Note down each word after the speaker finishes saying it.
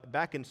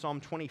back in Psalm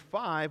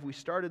 25, we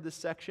started this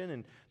section,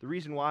 and the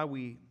reason why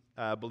we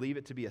believe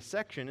it to be a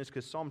section is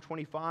because Psalm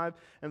 25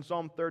 and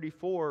Psalm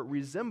 34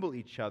 resemble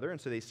each other, and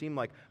so they seem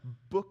like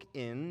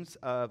bookends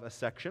of a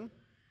section.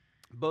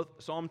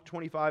 Both Psalm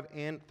 25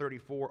 and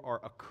 34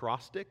 are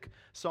acrostic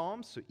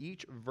psalms, so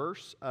each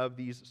verse of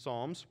these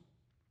psalms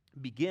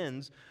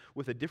begins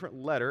with a different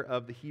letter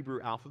of the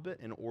Hebrew alphabet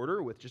in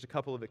order, with just a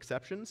couple of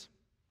exceptions.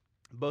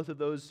 Both of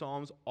those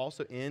psalms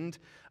also end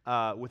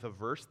with a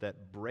verse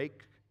that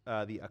break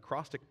the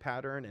acrostic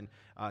pattern and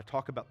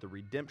talk about the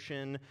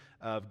redemption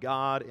of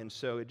God. And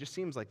so it just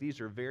seems like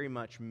these are very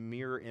much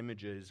mirror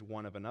images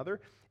one of another.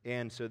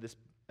 And so this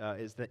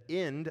is the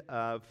end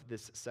of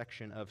this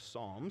section of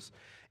Psalms.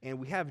 And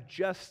we have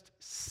just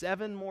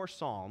 7 more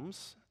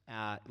Psalms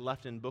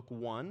left in Book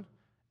 1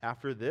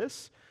 after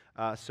this.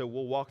 So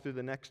we'll walk through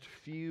the next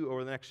few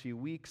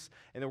weeks,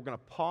 and then we're going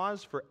to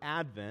pause for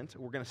Advent.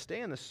 We're going to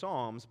stay in the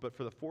Psalms, but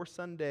for the 4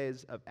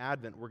 Sundays of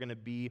Advent, we're going to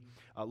be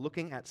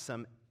looking at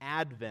some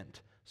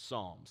Advent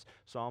Psalms,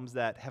 Psalms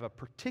that have a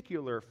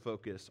particular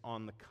focus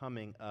on the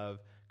coming of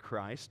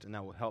Christ, and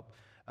that will help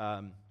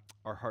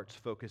our hearts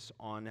focus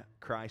on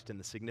Christ and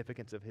the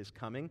significance of His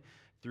coming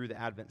through the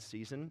Advent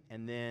season.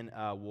 And then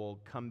we'll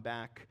come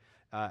back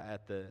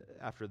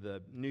after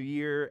the new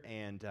year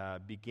and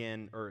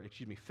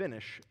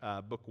finish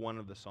Book 1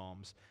 of the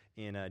Psalms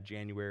in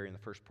January and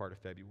the first part of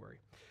February.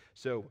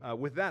 So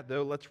with that,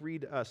 though, let's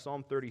read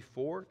Psalm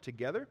 34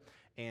 together.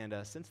 And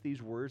since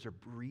these words are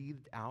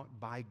breathed out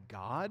by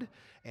God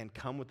and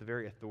come with the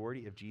very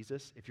authority of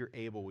Jesus, if you're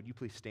able, would you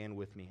please stand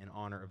with me in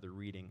honor of the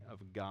reading of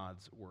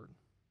God's Word?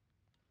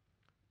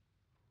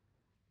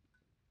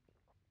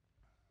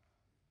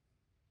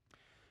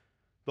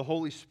 The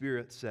Holy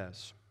Spirit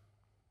says,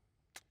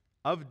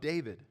 of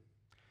David,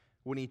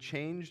 when he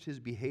changed his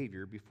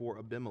behavior before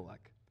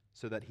Abimelech,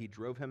 so that he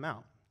drove him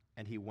out,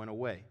 and he went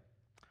away.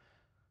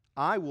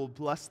 I will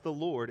bless the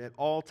Lord at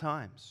all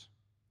times.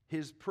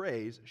 His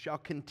praise shall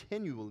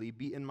continually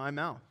be in my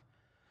mouth.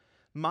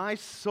 My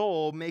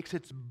soul makes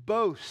its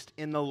boast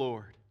in the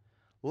Lord.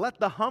 Let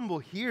the humble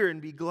hear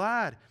and be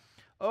glad.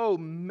 Oh,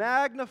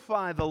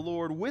 magnify the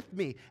Lord with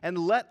me, and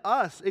let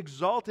us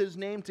exalt His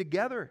name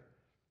together.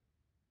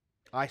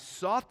 I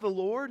sought the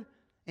Lord,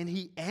 and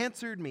He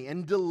answered me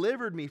and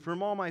delivered me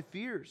from all my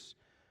fears.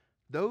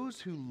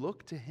 Those who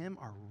look to Him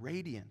are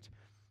radiant,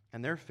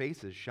 and their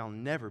faces shall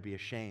never be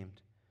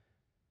ashamed.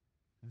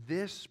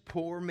 This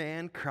poor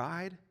man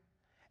cried,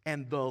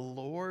 and the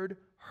Lord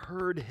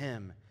heard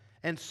him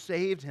and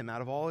saved him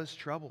out of all his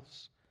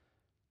troubles.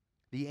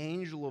 The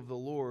angel of the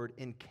Lord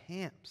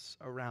encamps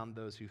around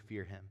those who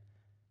fear Him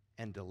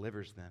and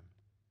delivers them.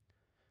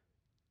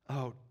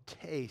 Oh,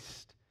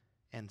 taste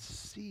and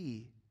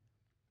see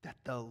that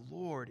the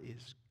Lord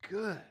is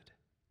good.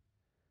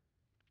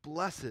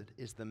 Blessed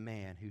is the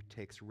man who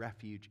takes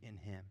refuge in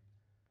Him.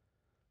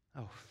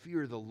 Oh,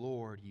 fear the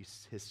Lord, you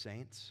His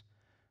saints,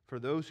 for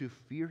those who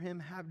fear Him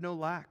have no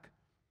lack.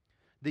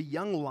 The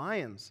young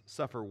lions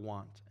suffer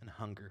want and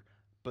hunger,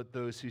 but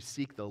those who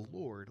seek the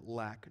Lord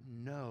lack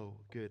no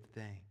good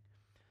thing.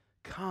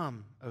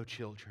 Come, O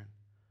children,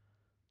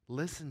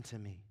 listen to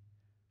me.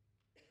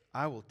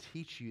 I will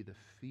teach you the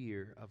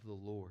fear of the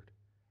Lord.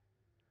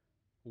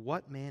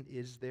 What man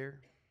is there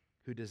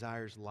who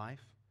desires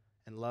life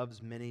and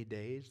loves many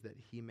days that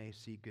he may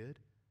see good?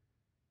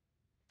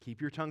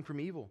 Keep your tongue from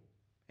evil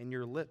and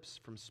your lips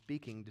from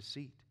speaking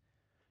deceit.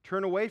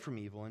 Turn away from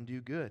evil and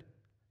do good.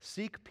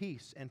 Seek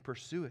peace and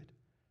pursue it.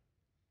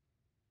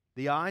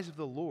 The eyes of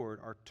the Lord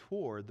are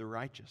toward the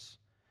righteous,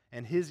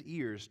 and His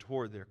ears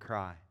toward their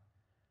cry.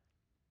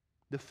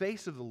 The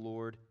face of the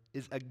Lord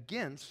is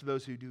against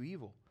those who do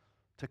evil,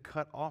 to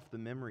cut off the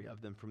memory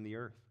of them from the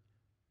earth.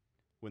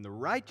 When the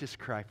righteous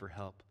cry for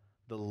help,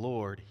 the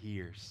Lord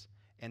hears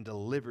and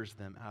delivers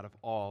them out of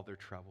all their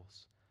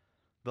troubles.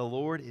 The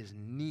Lord is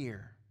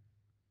near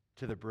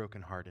to the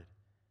brokenhearted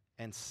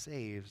and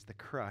saves the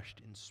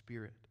crushed in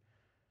spirit.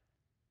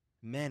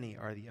 Many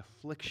are the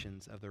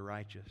afflictions of the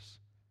righteous,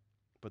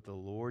 but the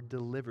Lord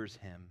delivers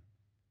him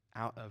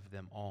out of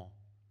them all.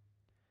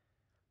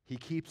 He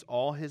keeps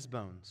all his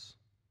bones,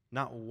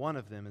 not one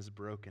of them is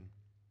broken.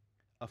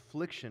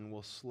 Affliction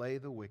will slay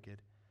the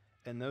wicked,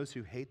 and those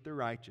who hate the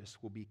righteous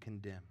will be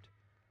condemned.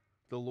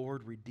 The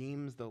Lord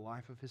redeems the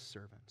life of His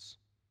servants.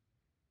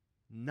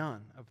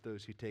 None of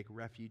those who take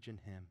refuge in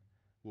Him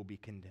will be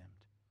condemned.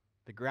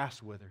 The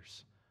grass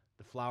withers,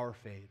 the flower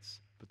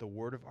fades, but the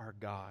word of our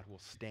God will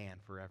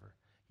stand forever.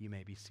 You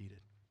may be seated.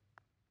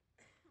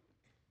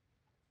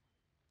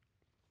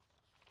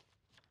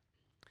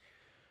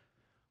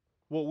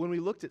 Well, when we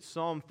looked at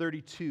Psalm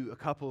 32 a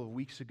couple of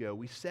weeks ago,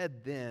 we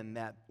said then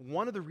that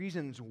one of the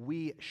reasons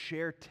we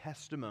share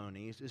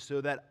testimonies is so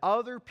that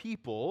other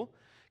people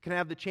can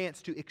have the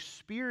chance to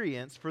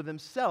experience for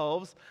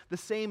themselves the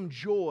same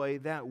joy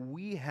that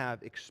we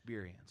have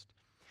experienced.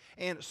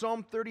 And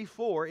Psalm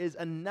 34 is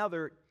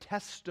another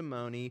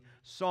testimony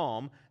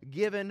psalm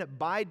given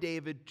by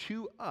David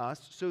to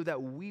us so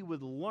that we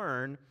would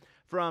learn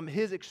from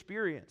his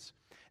experience.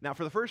 Now,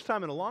 for the first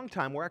time in a long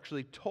time, we're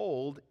actually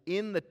told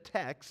in the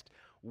text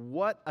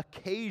what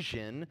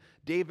occasion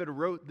David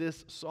wrote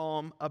this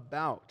psalm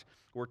about.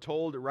 We're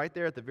told right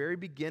there at the very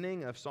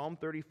beginning of Psalm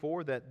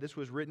 34 that this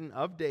was written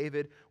of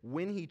David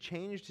when he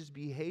changed his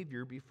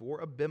behavior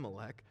before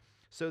Abimelech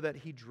so that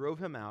he drove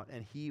him out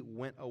and he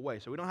went away.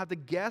 So we don't have to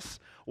guess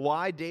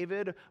why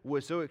David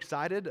was so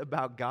excited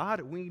about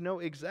God. We know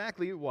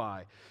exactly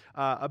why.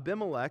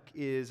 Abimelech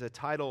is a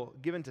title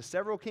given to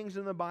several kings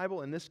in the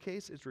Bible. In this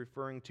case, it's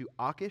referring to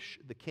Achish,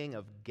 the king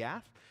of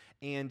Gath.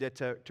 And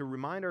to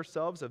remind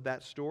ourselves of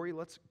that story,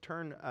 let's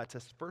turn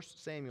to 1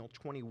 Samuel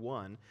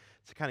 21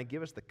 to kind of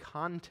give us the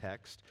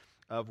context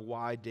of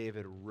why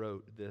David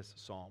wrote this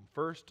psalm.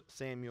 1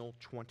 Samuel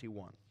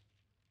 21.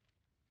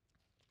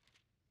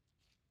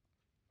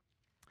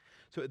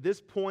 So at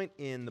this point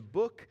in the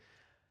book,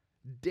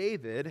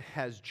 David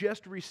has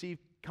just received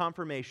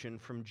confirmation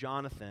from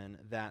Jonathan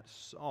that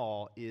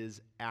Saul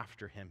is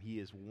after him. He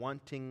is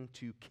wanting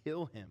to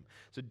kill him.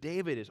 So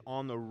David is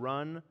on the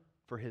run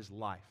for his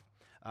life.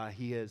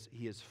 He has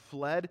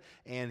fled,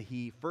 and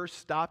he first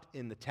stopped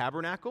in the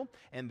tabernacle,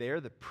 and there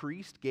the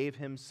priest gave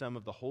him some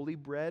of the holy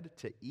bread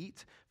to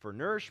eat for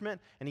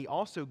nourishment, and he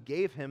also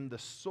gave him the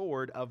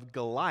sword of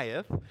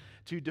Goliath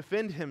to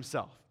defend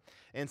himself.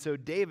 And so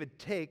David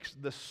takes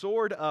the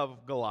sword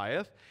of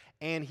Goliath,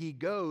 and he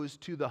goes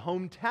to the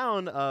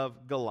hometown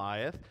of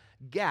Goliath,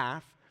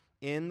 Gath,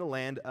 in the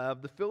land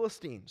of the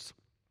Philistines.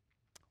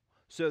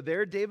 So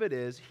there David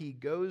is. He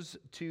goes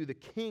to the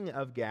king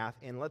of Gath,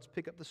 and let's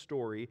pick up the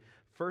story,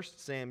 1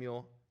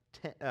 Samuel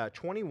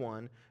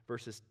 21,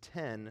 verses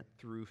 10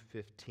 through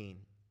 15.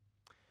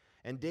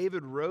 And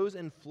David rose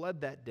and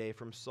fled that day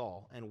from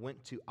Saul, and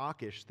went to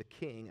Achish, the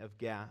king of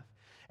Gath.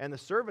 And the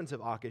servants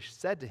of Achish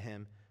said to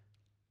him,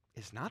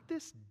 "Is not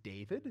this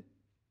David,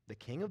 the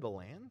king of the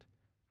land?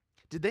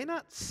 Did they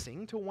not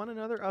sing to one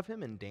another of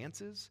him in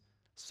dances?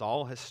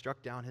 Saul has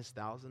struck down his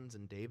thousands,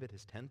 and David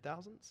his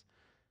 10,000s."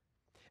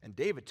 And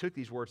David took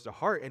these words to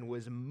heart and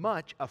was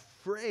much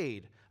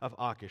afraid of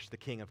Achish, the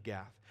king of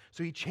Gath.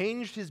 So he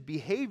changed his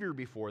behavior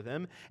before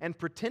them and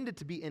pretended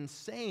to be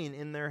insane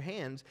in their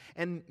hands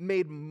and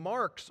made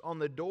marks on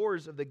the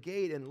doors of the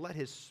gate and let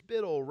his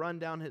spittle run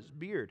down his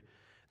beard.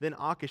 Then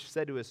Achish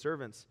said to his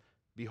servants,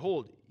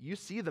 "Behold, you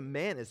see the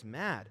man is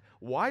mad.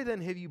 Why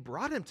then have you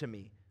brought him to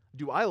me?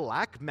 Do I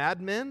lack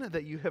madmen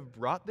that you have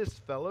brought this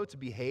fellow to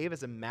behave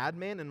as a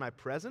madman in my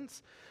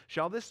presence?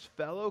 Shall this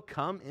fellow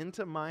come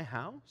into my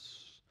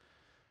house?"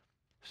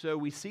 So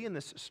we see in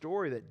this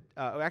story that,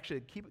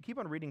 actually, keep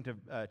on reading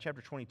to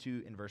chapter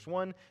 22 in verse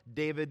 1.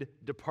 David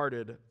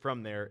departed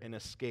from there and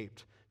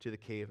escaped to the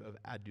cave of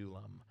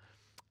Adullam.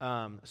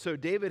 So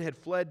David had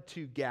fled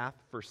to Gath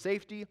for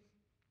safety.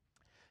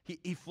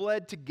 He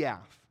fled to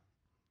Gath,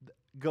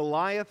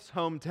 Goliath's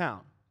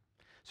hometown.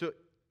 So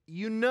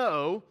you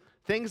know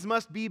things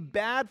must be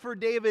bad for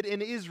David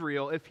in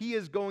Israel if he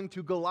is going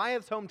to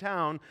Goliath's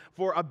hometown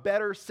for a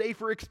better,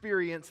 safer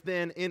experience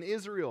than in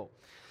Israel.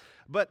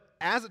 But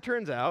as it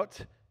turns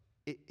out,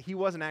 he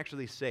wasn't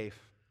actually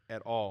safe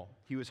at all.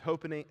 He was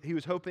hoping that he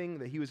was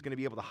going to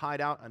be able to hide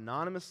out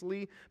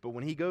anonymously, but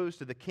when he goes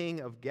to the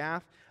king of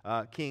Gath,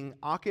 King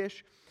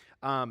Achish,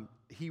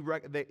 he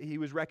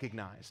was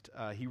recognized.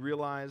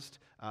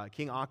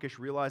 King Achish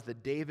realized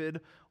that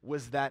David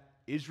was that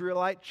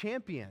Israelite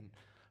champion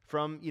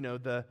from,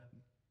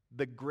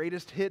 the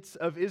greatest hits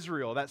of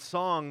Israel, that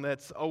song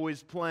that's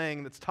always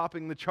playing, that's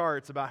topping the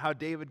charts about how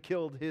David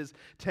killed his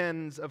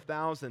tens of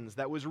thousands,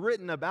 that was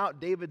written about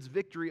David's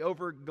victory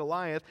over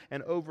Goliath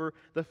and over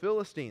the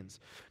Philistines.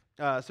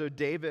 So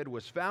David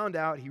was found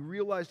out, he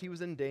realized he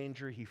was in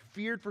danger, he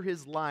feared for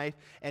his life,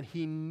 and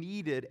he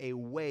needed a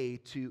way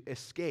to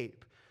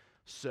escape.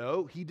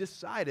 So he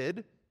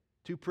decided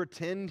to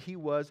pretend he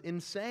was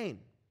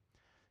insane.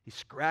 He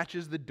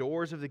scratches the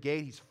doors of the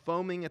gate, he's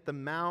foaming at the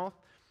mouth,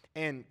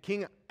 and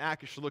King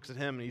Achish looks at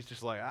him and he's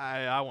just like,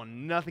 I want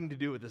nothing to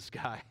do with this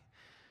guy.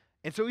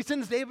 And so he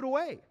sends David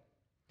away.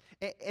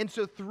 And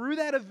so through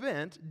that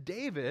event,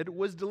 David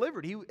was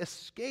delivered. He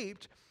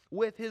escaped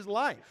with his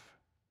life.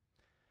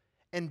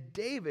 And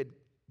David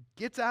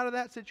gets out of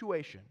that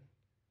situation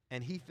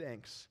and he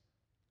thinks,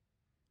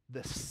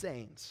 the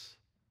saints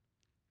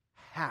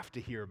have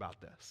to hear about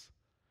this.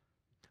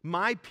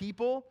 My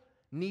people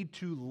need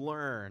to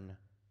learn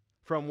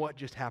from what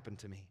just happened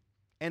to me.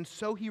 And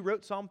so he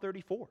wrote Psalm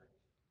 34.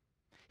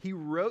 He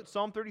wrote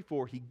Psalm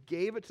 34. He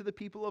gave it to the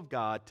people of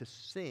God to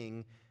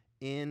sing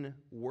in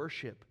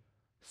worship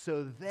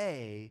so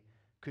they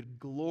could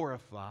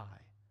glorify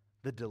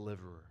the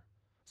deliverer,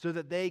 so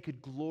that they could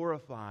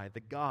glorify the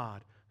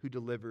God who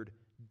delivered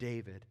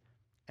David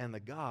and the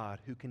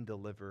God who can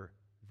deliver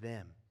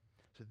them.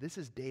 So this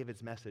is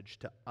David's message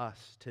to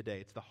us today.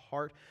 It's the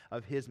heart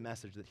of his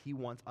message that he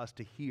wants us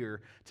to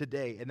hear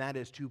today, and that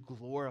is to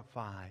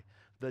glorify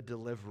the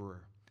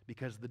deliverer.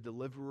 Because the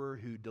deliverer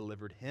who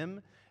delivered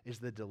him is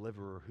the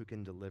deliverer who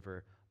can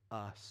deliver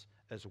us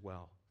as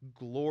well.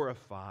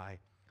 Glorify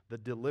the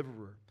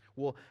deliverer.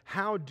 Well,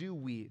 how do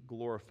we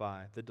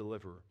glorify the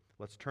deliverer?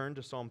 Let's turn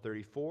to Psalm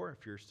 34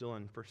 if you're still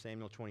in 1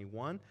 Samuel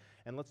 21,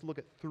 and let's look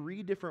at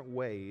 3 different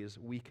ways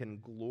we can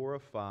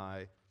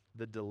glorify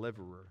the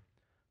deliverer.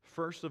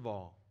 First of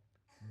all,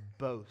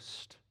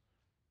 boast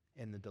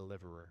in the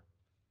deliverer.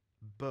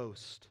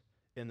 Boast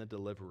in the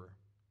deliverer.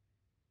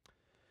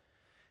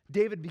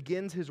 David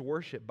begins his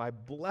worship by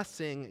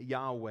blessing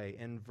Yahweh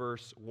in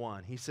verse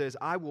 1. He says,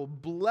 I will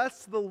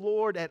bless the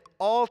Lord at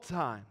all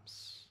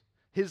times.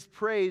 His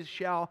praise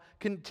shall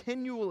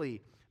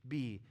continually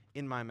be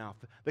in my mouth.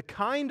 The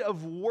kind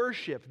of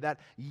worship that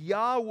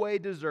Yahweh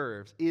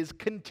deserves is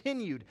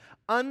continued,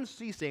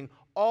 unceasing,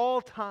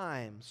 all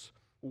times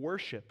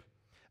worship.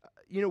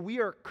 We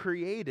are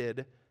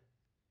created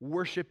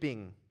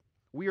worshiping.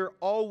 We are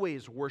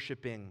always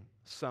worshiping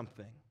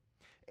something.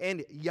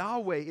 And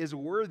Yahweh is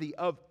worthy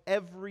of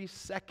every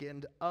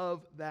second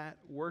of that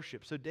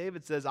worship. So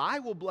David says, I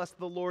will bless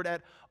the Lord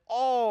at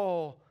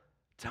all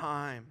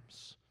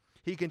times.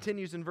 He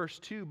continues in verse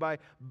 2 by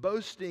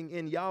boasting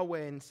in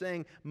Yahweh and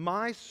saying,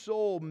 my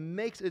soul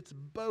makes its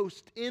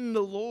boast in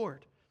the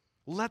Lord.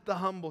 Let the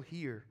humble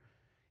hear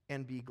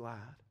and be glad.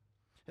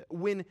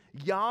 When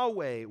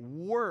Yahweh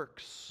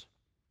works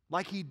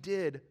like he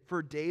did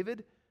for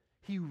David,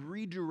 he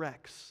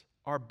redirects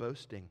our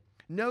boasting.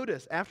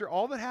 Notice, after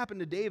all that happened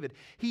to David,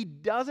 he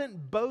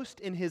doesn't boast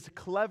in his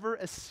clever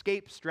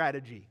escape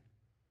strategy.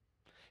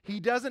 He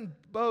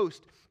doesn't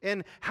boast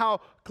in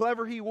how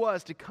clever he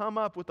was to come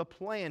up with a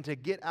plan to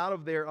get out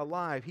of there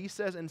alive. He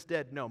says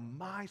instead, no,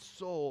 my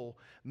soul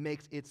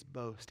makes its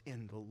boast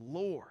in the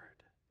Lord.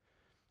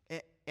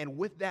 And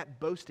with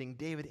that boasting,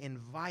 David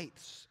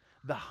invites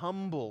the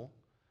humble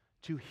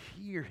to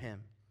hear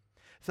him.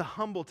 The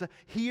humble to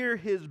hear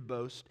his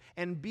boast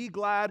and be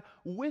glad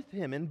with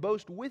him and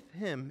boast with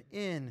him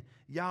in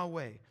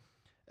Yahweh.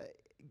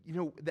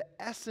 The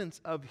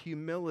essence of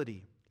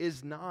humility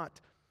is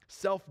not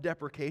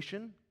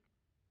self-deprecation,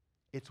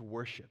 it's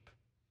worship.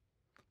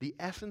 The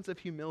essence of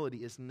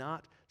humility is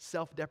not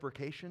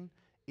self-deprecation,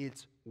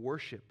 it's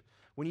worship.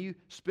 When you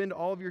spend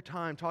all of your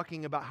time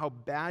talking about how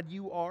bad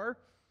you are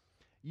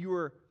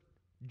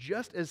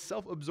just as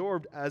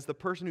self-absorbed as the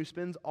person who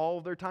spends all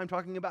of their time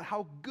talking about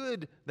how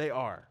good they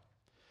are.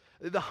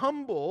 The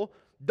humble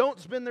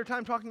don't spend their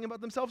time talking about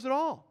themselves at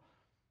all.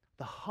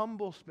 The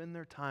humble spend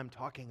their time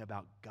talking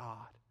about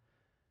God,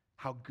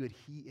 how good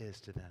he is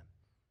to them,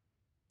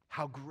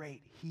 how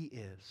great he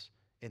is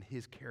in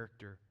his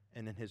character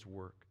and in his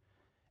work.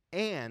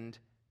 And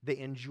they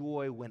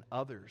enjoy when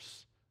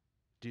others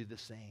do the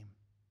same.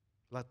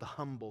 Let the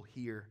humble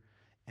hear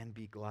and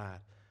be glad.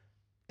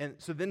 And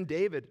so then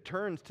David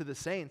turns to the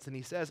saints and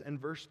he says in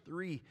verse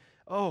 3,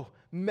 oh,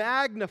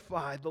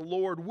 magnify the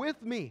Lord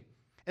with me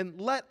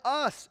and let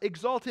us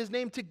exalt his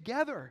name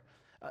together.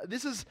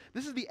 This is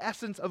the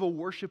essence of a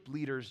worship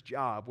leader's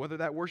job. Whether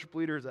that worship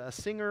leader is a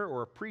singer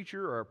or a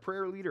preacher or a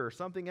prayer leader or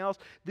something else,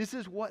 this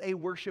is what a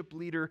worship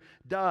leader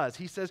does.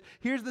 He says,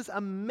 here's this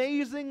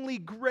amazingly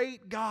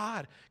great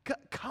God.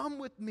 Come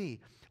with me.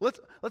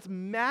 Let's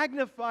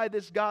magnify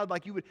this God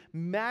like you would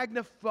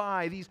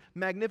magnify these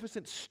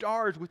magnificent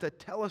stars with a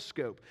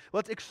telescope.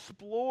 Let's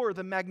explore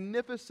the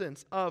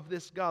magnificence of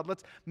this God.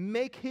 Let's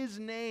make his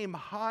name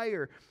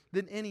higher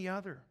than any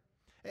other.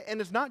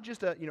 And it's not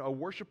just a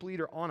worship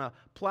leader on a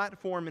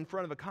platform in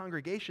front of a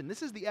congregation.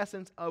 This is the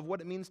essence of what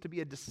it means to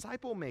be a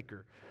disciple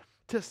maker.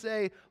 To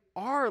say,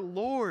 our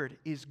Lord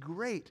is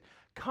great.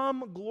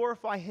 Come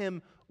glorify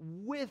him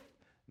with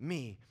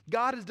me.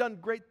 God has done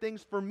great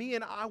things for me,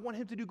 and I want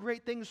him to do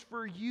great things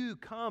for you.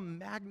 Come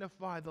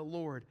magnify the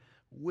Lord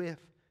with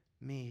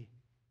me.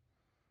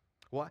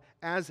 Well,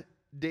 as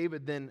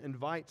David then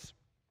invites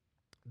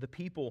the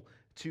people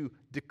to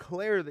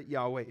declare that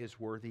Yahweh is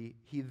worthy,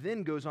 he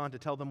then goes on to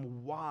tell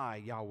them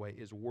why Yahweh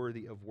is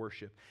worthy of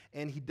worship.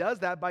 And he does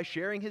that by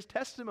sharing his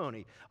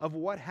testimony of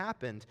what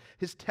happened,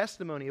 his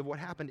testimony of what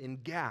happened in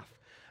Gath.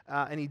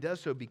 And he does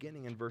so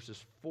beginning in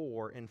verses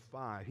 4 and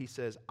 5. He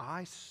says,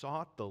 I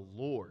sought the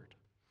Lord,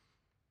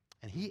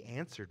 and he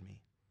answered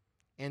me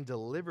and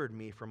delivered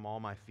me from all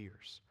my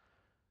fears.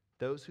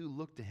 Those who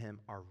look to him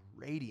are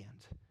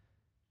radiant,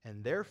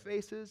 and their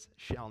faces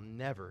shall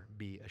never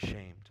be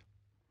ashamed.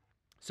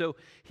 So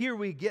here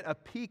we get a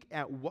peek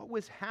at what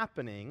was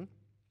happening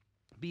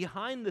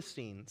behind the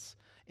scenes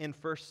in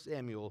 1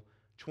 Samuel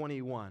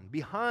 21,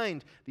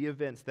 behind the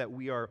events that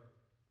we are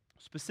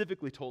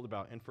specifically told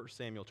about in 1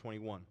 Samuel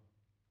 21.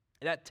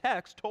 That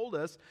text told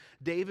us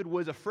David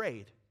was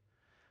afraid,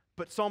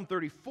 but Psalm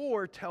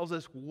 34 tells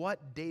us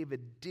what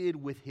David did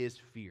with his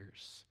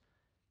fears.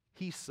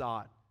 He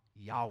sought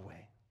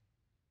Yahweh.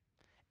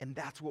 And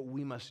that's what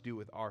we must do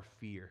with our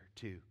fear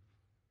too.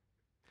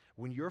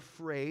 When you're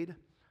afraid,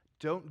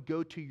 don't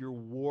go to your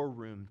war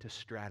room to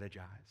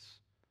strategize.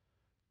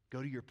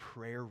 Go to your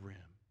prayer room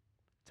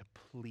to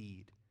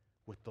plead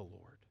with the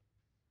Lord.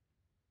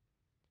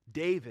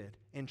 David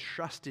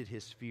entrusted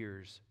his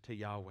fears to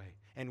Yahweh.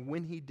 And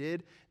when he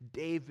did,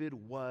 David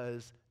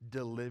was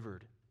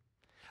delivered.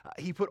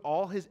 He put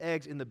all his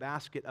eggs in the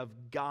basket of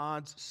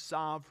God's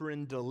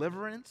sovereign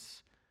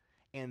deliverance,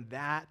 and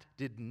that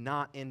did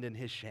not end in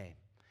his shame.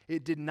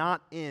 It did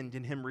not end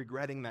in him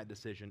regretting that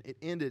decision. It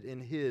ended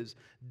in his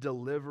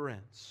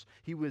deliverance.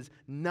 He was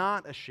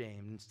not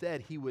ashamed.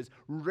 Instead, he was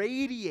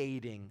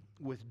radiating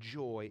with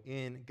joy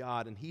in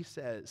God. And he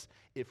says,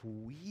 if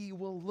we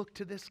will look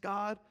to this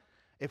God,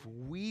 if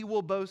we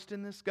will boast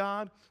in this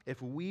God, if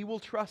we will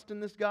trust in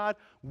this God,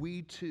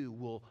 we too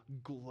will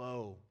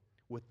glow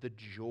with the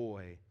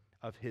joy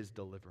of his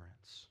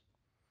deliverance.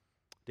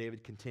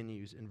 David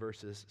continues in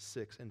verses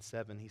 6 and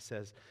 7. He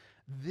says,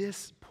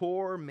 this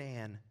poor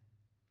man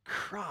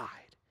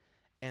cried,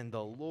 and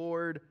the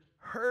Lord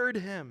heard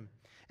him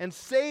and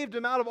saved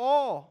him out of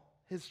all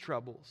his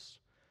troubles.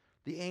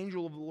 The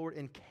angel of the Lord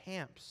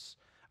encamps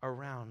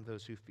around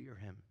those who fear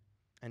him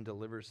and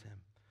delivers him.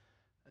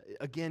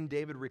 Again,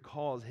 David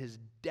recalls his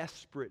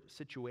desperate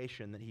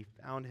situation that he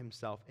found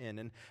himself in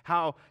and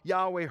how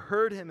Yahweh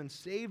heard him and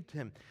saved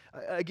him.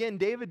 Again,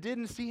 David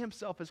didn't see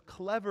himself as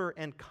clever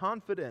and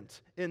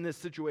confident in this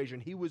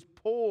situation. He was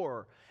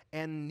poor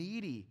and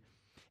needy.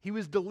 He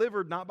was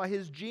delivered not by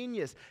his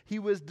genius. He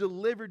was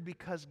delivered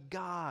because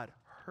God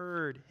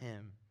heard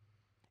him.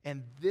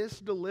 And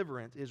this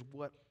deliverance is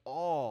what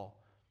all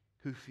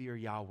who fear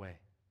Yahweh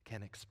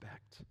can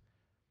expect.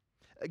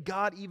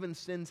 God even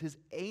sends his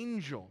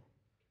angel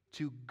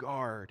to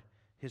guard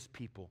his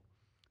people.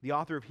 The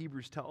author of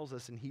Hebrews tells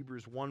us in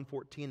Hebrews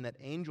 1:14 that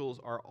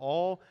angels are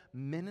all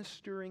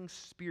ministering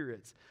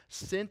spirits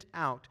sent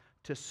out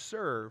to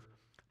serve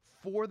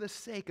for the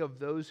sake of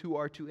those who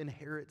are to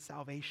inherit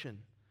salvation.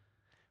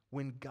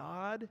 When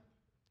God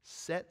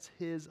sets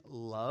his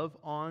love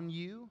on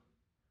you,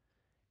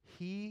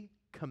 he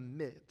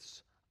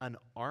commits an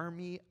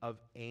army of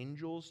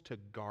angels to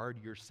guard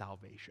your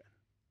salvation.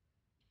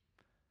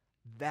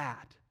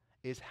 That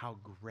is how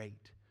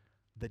great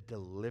the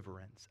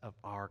deliverance of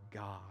our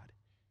God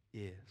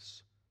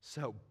is.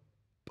 So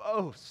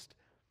boast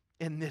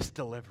in this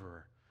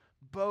deliverer.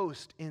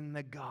 Boast in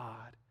the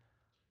God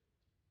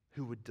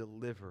who would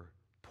deliver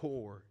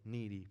poor,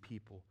 needy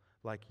people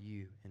like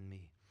you and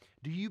me.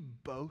 Do you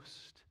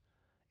boast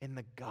in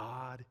the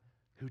God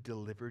who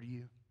delivered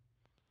you?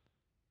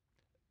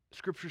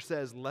 Scripture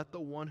says, let the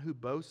one who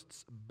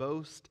boasts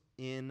boast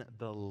in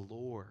the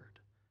Lord.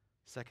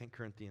 2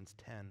 Corinthians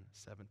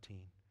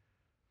 10:17.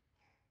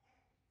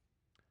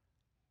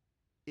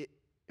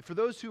 For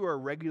those who are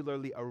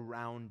regularly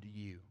around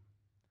you,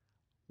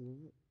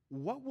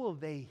 what will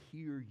they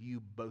hear you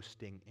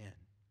boasting in?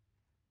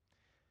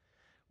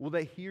 Will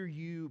they hear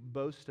you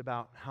boast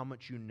about how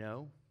much you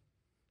know?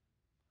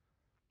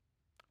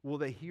 Will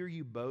they hear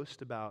you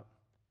boast about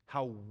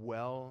how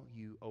well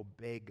you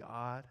obey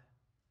God?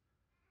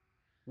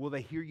 Will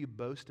they hear you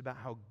boast about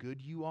how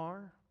good you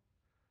are?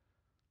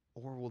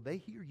 Or will they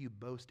hear you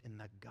boast in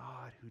the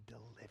God who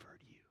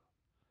delivered you?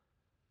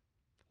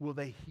 Will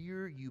they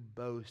hear you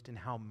boast in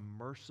how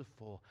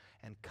merciful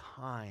and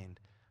kind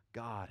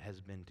God has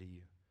been to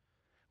you?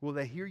 Will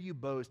they hear you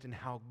boast in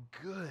how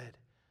good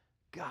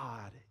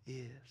God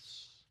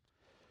is?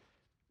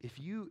 If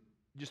you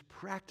just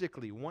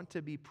practically want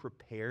to be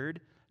prepared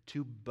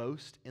to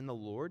boast in the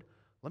Lord,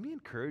 let me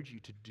encourage you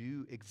to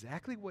do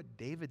exactly what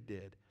David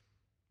did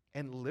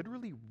and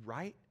literally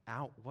write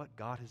out what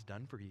God has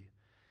done for you.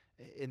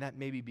 And that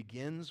maybe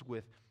begins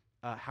with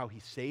how he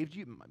saved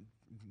you.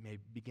 May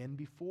begin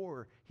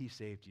before he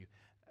saved you.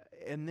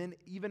 And then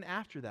even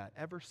after that,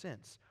 ever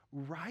since,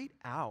 write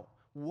out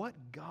what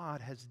God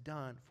has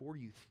done for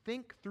you.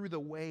 Think through the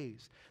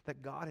ways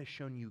that God has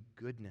shown you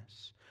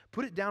goodness.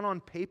 Put it down on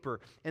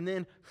paper and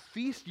then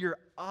feast your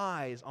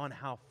eyes on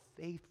how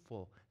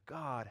faithful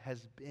God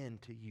has been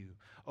to you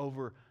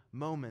over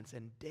moments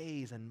and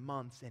days and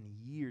months and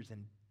years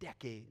and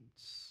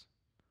decades.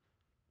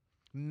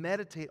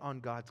 Meditate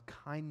on God's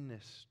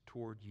kindness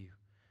toward you.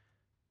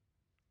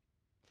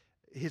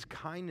 His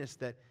kindness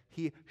that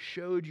he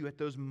showed you at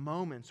those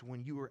moments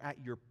when you were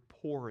at your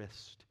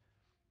poorest,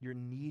 your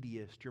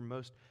neediest, your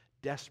most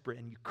desperate,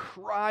 and you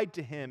cried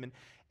to him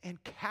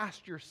and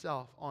cast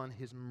yourself on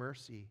his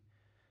mercy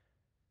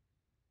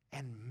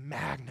and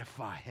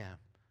magnify him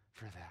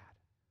for that.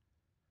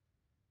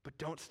 But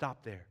don't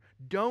stop there.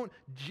 Don't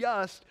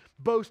just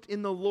boast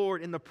in the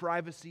Lord in the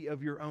privacy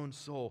of your own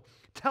soul.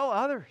 Tell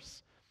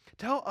others.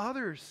 Tell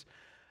others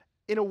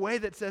in a way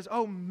that says,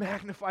 oh,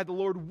 magnify the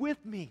Lord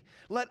with me.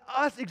 Let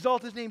us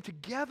exalt his name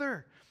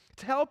together.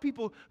 Tell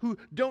people who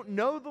don't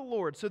know the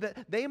Lord so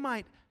that they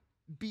might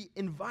be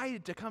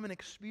invited to come and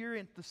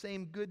experience the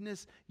same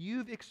goodness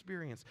you've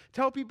experienced.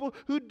 Tell people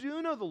who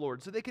do know the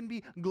Lord so they can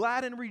be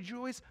glad and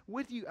rejoice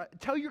with you.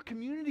 Tell your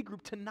community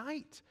group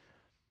tonight.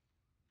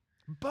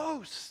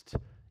 Boast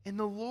in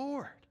the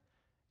Lord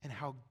and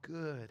how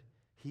good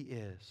he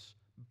is.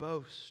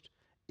 Boast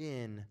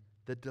in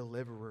the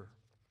deliverer.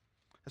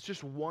 That's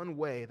just one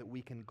way that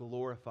we can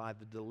glorify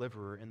the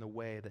deliverer in the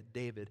way that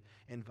David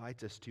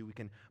invites us to. We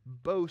can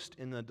boast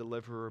in the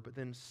deliverer, but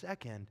then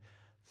second,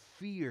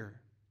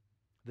 fear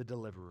the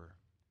deliverer.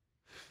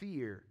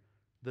 Fear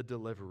the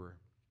deliverer.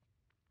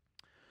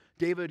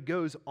 David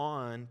goes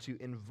on to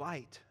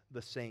invite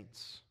the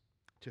saints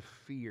to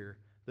fear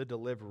the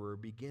deliverer,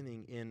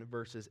 beginning in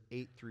verses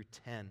 8 through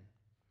 10.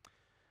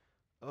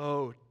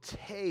 Oh,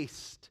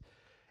 taste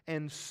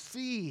and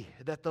see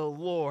that the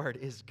Lord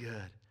is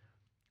good.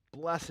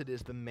 Blessed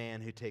is the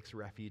man who takes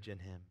refuge in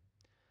him.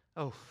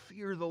 Oh,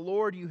 fear the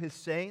Lord, you his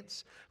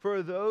saints,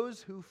 for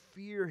those who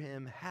fear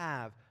him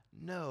have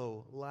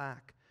no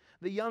lack.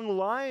 The young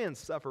lions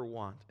suffer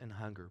want and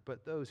hunger,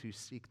 but those who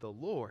seek the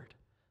Lord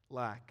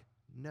lack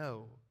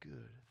no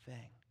good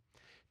thing.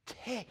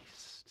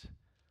 Taste,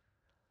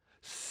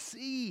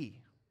 see.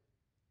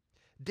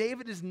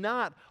 David is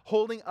not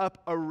holding up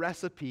a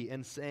recipe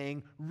and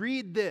saying,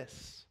 read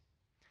this.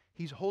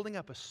 He's holding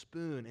up a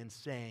spoon and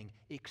saying,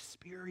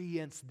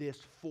 experience this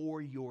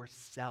for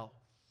yourself.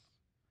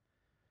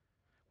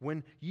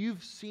 When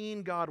you've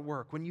seen God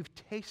work, when you've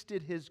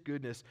tasted his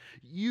goodness,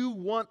 you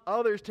want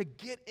others to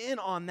get in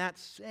on that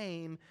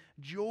same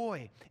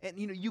joy. And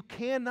you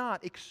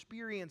cannot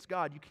experience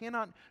God. You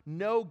cannot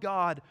know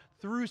God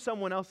through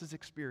someone else's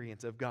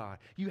experience of God.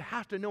 You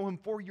have to know him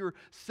for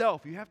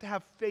yourself. You have to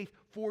have faith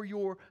for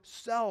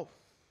yourself.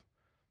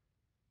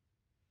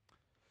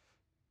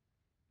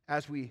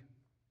 As we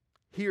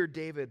hear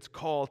David's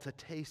call to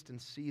taste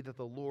and see that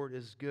the Lord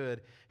is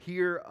good,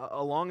 here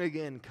along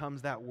again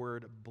comes that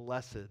word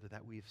blessed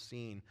that we've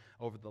seen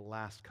over the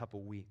last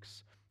couple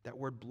weeks. That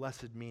word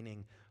blessed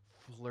meaning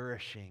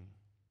flourishing,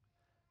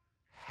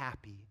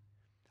 happy,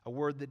 a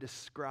word that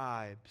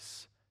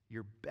describes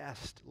your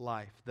best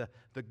life, the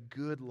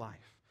good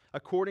life.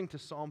 According to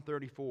Psalm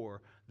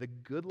 34, the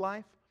good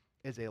life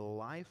is a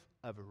life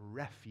of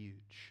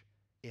refuge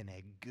in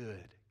a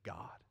good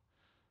God.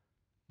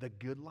 The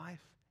good life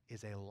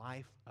is a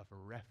life of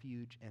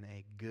refuge in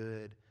a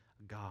good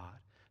God.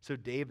 So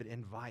David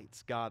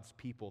invites God's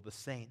people, the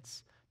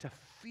saints, to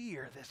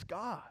fear this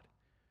God.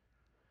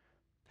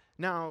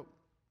 Now,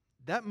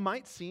 that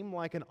might seem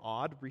like an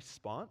odd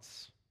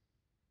response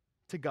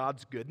to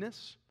God's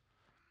goodness.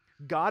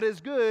 God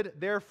is good,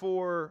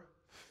 therefore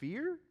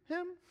fear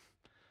him?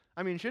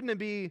 I mean, shouldn't it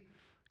be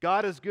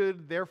God is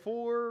good,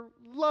 therefore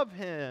love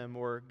him?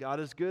 Or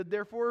God is good,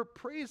 therefore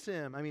praise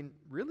him? I mean,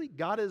 really?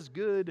 God is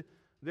good,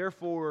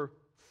 therefore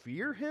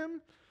fear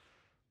him?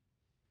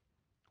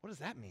 What does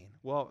that mean?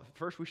 Well,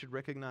 first we should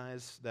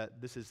recognize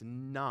that this is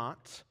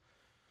not,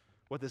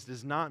 what this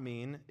does not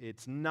mean.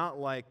 It's not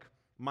like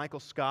Michael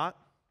Scott,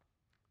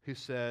 who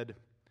said,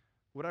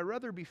 would I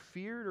rather be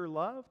feared or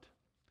loved?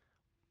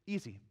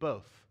 Easy,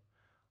 both.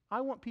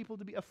 I want people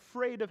to be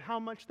afraid of how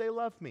much they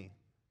love me.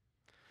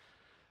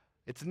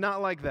 It's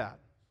not like that.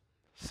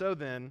 So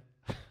then,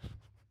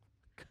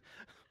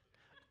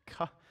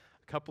 a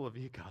couple of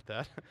you got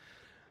that.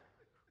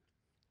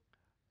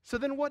 So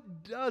then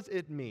what does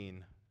it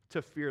mean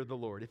to fear the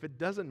Lord? If it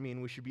doesn't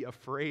mean we should be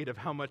afraid of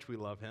how much we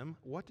love him,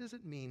 what does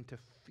it mean to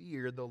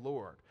fear the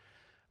Lord?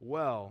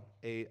 Well,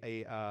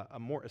 a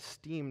more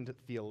esteemed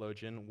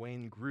theologian,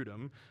 Wayne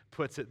Grudem,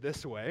 puts it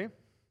this way.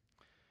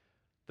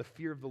 The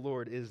fear of the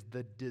Lord is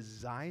the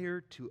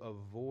desire to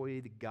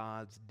avoid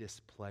God's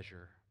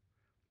displeasure.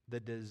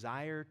 The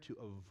desire to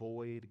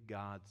avoid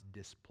God's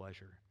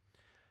displeasure.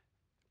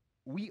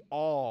 We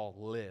all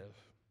live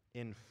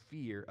in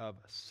fear of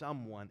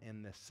someone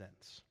in this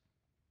sense.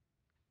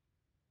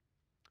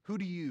 Who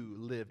do you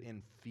live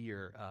in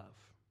fear of?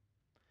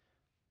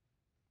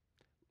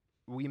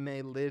 We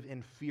may live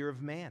in fear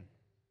of man.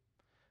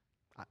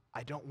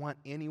 I don't want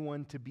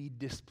anyone to be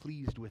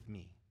displeased with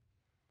me.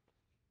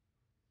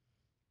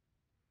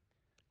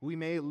 We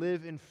may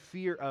live in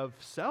fear of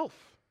self.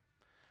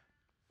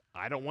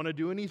 I don't want to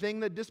do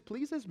anything that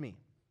displeases me.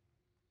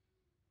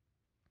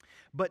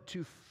 But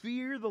to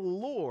fear the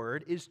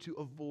Lord is to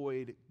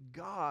avoid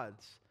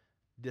God's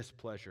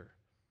displeasure.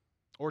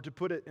 Or to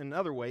put it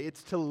another way,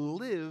 it's to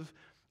live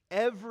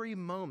every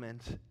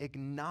moment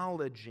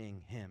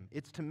acknowledging him.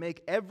 It's to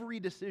make every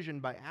decision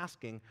by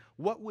asking,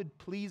 what would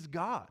please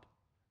God?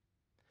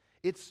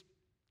 It's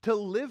to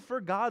live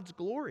for God's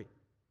glory.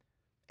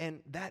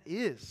 And that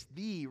is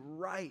the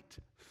right,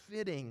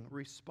 fitting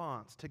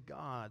response to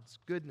God's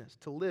goodness,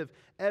 to live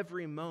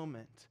every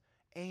moment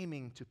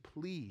aiming to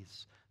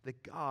please the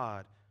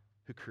God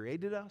who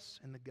created us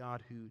and the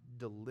God who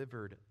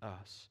delivered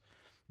us.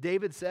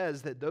 David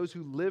says that those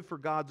who live for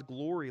God's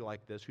glory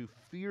like this, who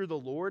fear the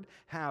Lord,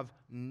 have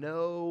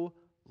no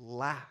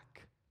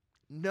lack.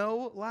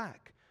 No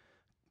lack.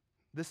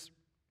 This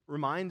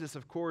reminds us,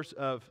 of course,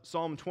 of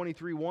Psalm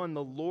 23:1,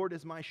 the Lord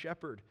is my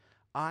shepherd,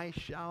 I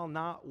shall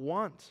not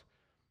want.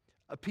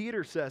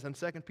 Peter says in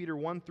 2 Peter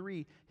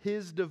 1:3,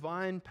 his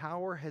divine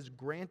power has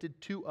granted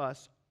to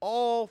us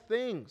all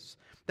things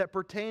that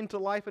pertain to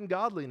life and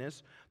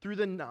godliness through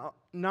the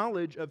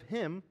knowledge of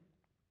him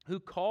who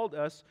called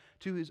us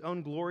to his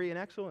own glory and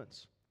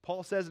excellence.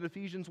 Paul says in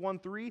Ephesians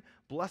 1:3,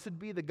 blessed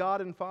be the God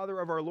and Father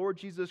of our Lord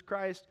Jesus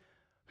Christ,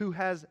 who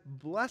has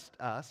blessed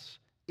us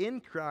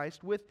in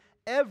Christ with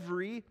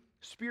every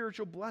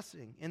spiritual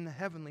blessing in the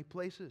heavenly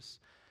places.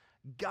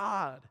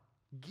 God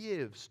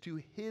gives to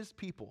his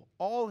people,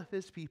 all of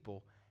his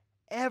people,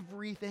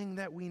 everything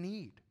that we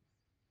need.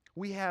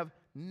 We have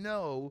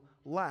no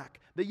lack.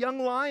 The young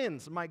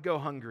lions might go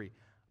hungry,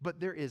 but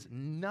there is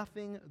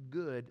nothing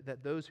good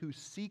that those who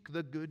seek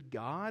the good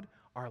God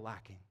are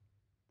lacking.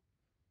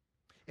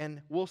 And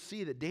we'll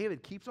see that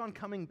David keeps on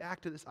coming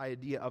back to this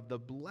idea of the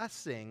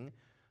blessing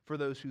for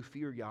those who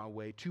fear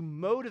Yahweh to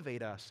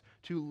motivate us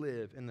to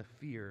live in the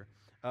fear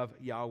of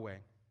Yahweh.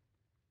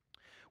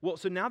 Well,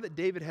 so now that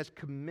David has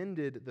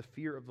commended the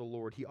fear of the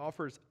Lord, he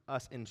offers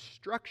us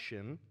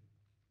instruction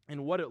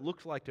in what it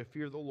looks like to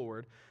fear the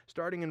Lord.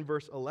 Starting in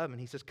verse 11,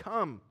 he says,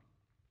 "Come,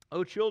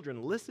 O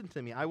children, listen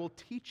to me. I will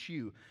teach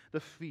you the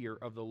fear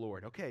of the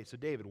Lord." Okay, so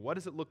David, what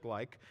does it look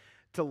like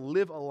to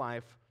live a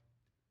life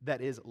that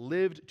is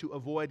lived to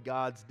avoid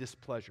God's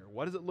displeasure?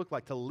 What does it look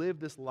like to live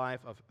this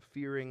life of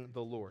fearing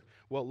the Lord?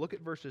 Well, look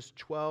at verses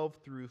 12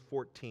 through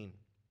 14.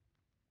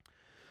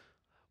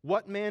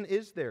 "What man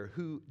is there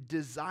who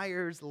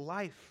desires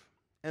life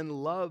and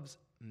loves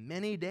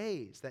many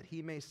days that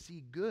he may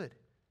see good?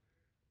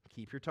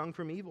 Keep your tongue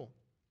from evil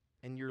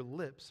and your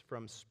lips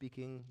from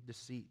speaking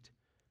deceit.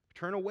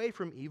 Turn away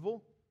from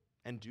evil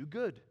and do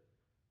good.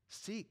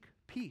 Seek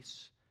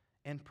peace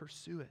and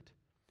pursue it."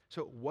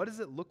 So what does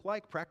it look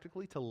like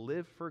practically to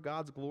live for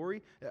God's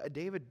glory?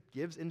 David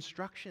gives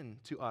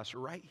instruction to us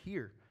right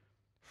here.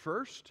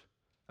 First,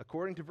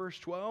 according to verse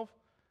 12,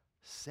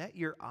 set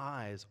your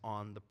eyes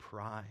on the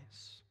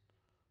prize.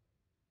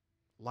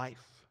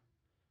 Life,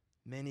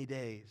 many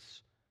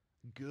days,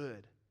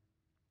 good.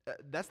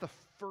 That's the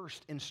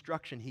first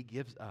instruction he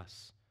gives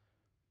us.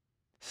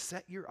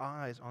 Set your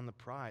eyes on the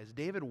prize.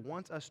 David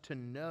wants us to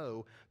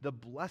know the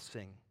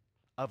blessing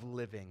of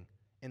living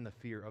in the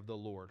fear of the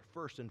Lord,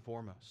 first and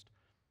foremost.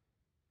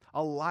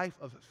 A life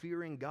of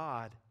fearing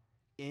God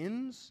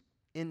ends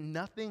in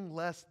nothing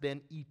less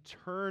than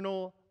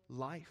eternal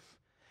life,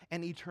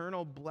 an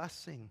eternal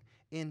blessing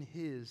in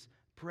His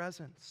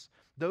presence.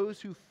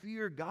 Those who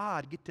fear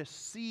God get to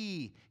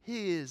see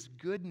His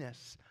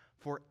goodness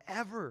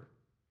forever.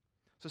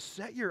 So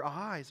set your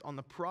eyes on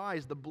the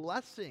prize, the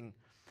blessing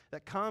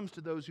that comes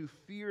to those who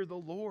fear the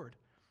Lord.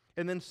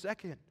 And then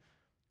second,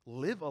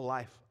 live a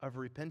life of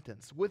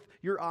repentance with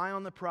your eye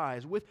on the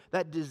prize, with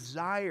that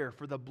desire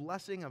for the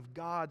blessing of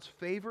God's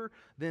favor.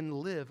 Then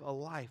live a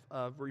life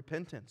of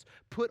repentance.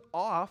 Put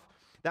off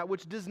that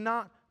which does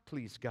not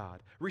please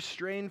God.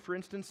 Restrain, for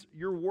instance,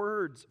 your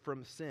words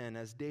from sin,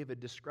 as David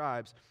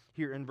describes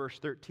here in verse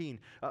 13.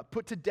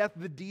 Put to death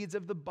the deeds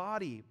of the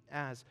body,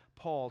 as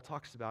Paul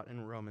talks about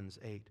in Romans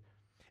 8.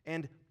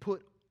 And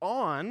put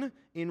on,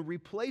 in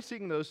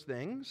replacing those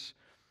things,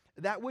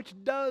 that which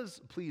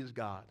does please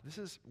God. This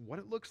is what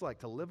it looks like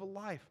to live a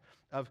life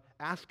of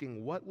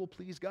asking what will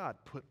please God.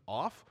 Put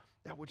off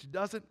that which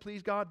doesn't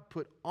please God.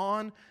 Put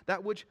on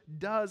that which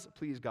does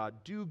please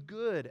God. Do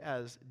good,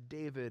 as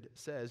David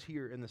says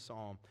here in the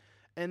psalm.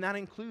 And that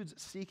includes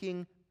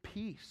seeking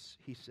peace,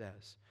 he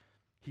says.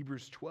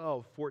 Hebrews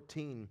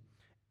 12:14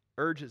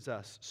 urges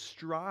us,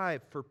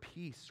 strive for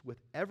peace with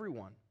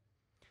everyone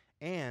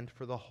and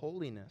for the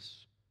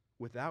holiness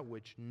without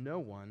which no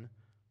one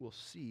will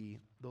see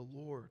the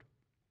Lord.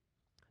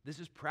 This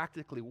is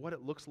practically what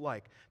it looks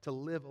like to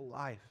live a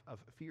life of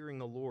fearing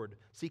the Lord,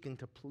 seeking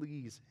to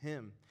please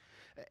Him.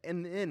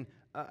 And then,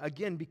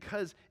 again,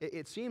 because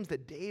it seems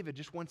that David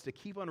just wants to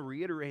keep on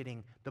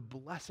reiterating the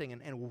blessing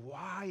and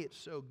why it's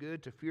so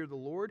good to fear the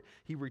Lord,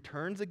 he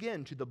returns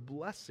again to the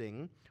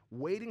blessing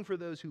waiting for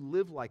those who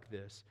live like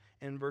this.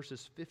 In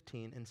verses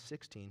 15 and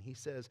 16, he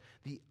says,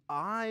 "The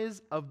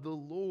eyes of the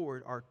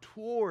Lord are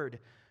toward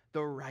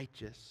the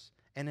righteous,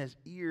 and His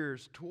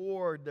ears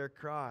toward their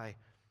cry.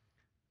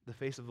 The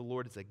face of the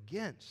Lord is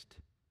against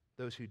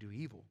those who do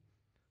evil,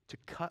 to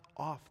cut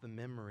off the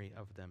memory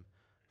of them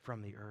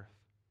from the earth."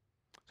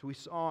 So we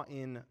saw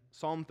in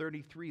Psalm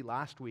 33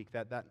 last week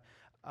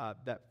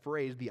that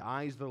phrase, the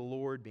eyes of the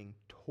Lord, being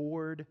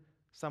toward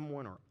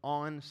someone or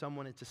on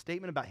someone. It's a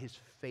statement about His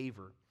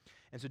favor.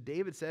 And so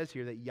David says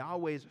here that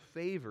Yahweh's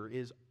favor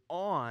is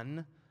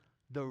on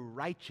the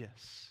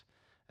righteous.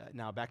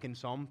 Now, back in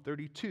Psalm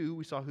 32,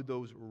 we saw who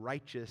those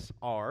righteous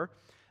are,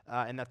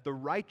 and that the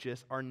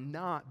righteous are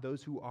not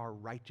those who are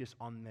righteous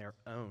on their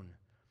own.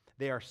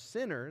 They are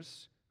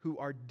sinners who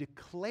are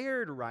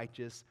declared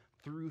righteous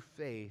through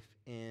faith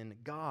in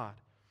God.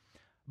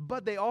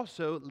 But they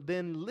also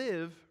then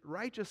live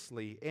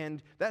righteously,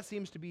 and that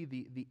seems to be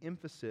the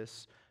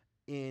emphasis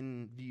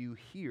in view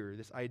here,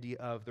 this idea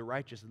of the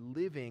righteous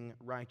living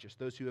righteous,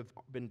 those who have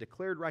been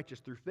declared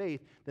righteous through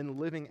faith, then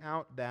living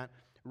out that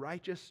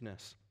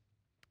righteousness.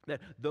 That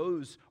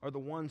those are the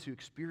ones who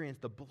experience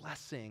the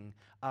blessing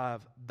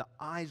of the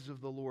eyes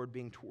of the Lord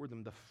being toward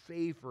them, the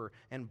favor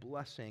and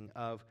blessing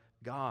of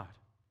God.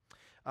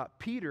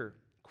 Peter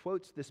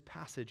quotes this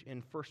passage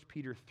in 1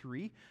 Peter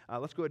 3.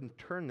 Let's go ahead and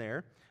turn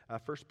there.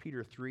 1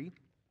 Peter 3.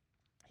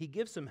 He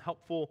gives some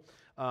helpful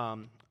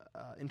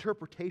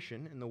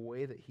interpretation in the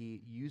way that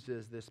he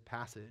uses this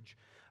passage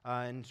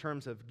in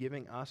terms of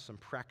giving us some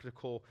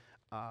practical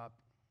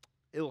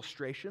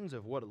illustrations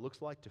of what it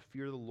looks like to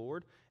fear the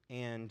Lord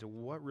and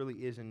what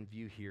really is in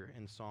view here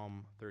in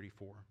Psalm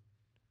 34.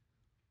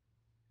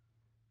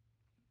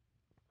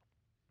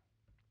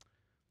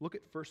 Look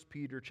at 1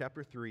 Peter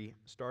chapter 3,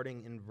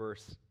 starting in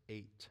verse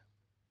 8.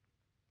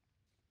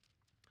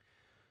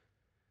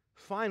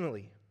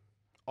 "Finally,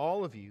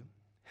 all of you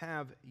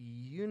have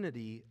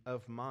unity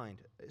of mind.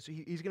 So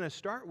he's going to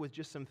start with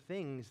just some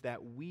things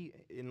that we,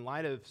 in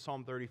light of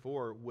Psalm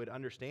 34, would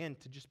understand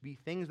to just be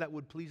things that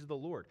would please the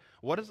Lord.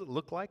 What does it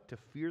look like to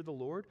fear the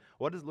Lord?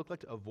 What does it look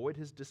like to avoid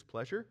his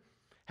displeasure?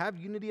 Have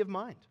unity of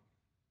mind,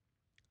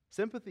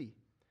 sympathy,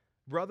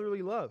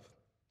 brotherly love,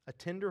 a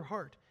tender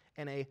heart,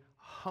 and a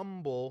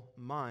humble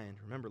mind.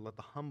 Remember, let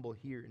the humble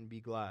hear and be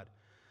glad.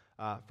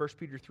 1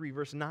 Peter 3,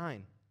 verse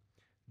 9.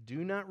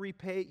 Do not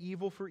repay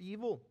evil for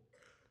evil,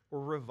 or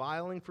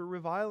reviling for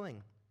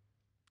reviling.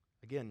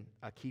 Again,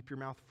 keep your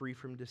mouth free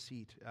from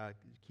deceit.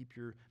 Keep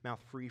your mouth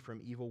free from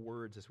evil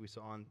words, as we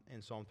saw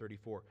in Psalm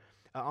 34.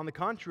 On the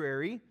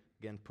contrary,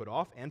 again, put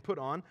off and put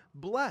on,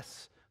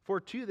 bless.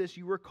 For to this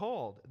you were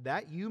called,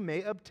 that you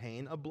may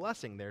obtain a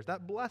blessing. There's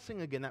that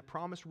blessing again, that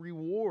promised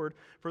reward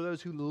for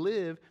those who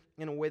live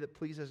in a way that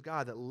pleases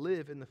God, that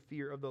live in the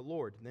fear of the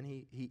Lord. And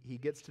then he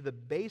gets to the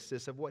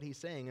basis of what he's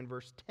saying in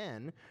verse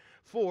 10.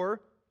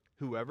 For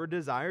whoever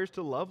desires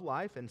to love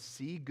life and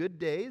see good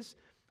days,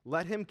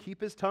 let him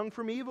keep his tongue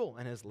from evil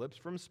and his lips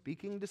from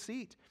speaking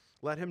deceit.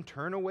 Let him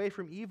turn away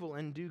from evil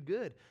and do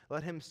good.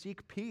 Let him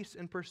seek peace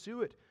and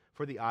pursue it.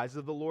 For the eyes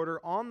of the Lord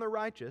are on the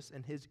righteous,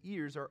 and his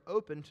ears are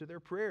open to their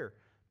prayer.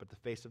 But the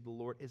face of the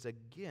Lord is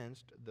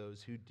against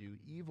those who do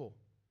evil.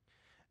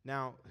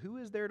 Now, who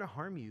is there to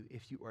harm you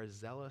if you are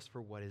zealous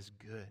for what is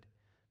good?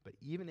 But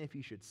even if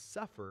you should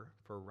suffer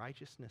for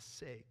righteousness'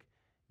 sake,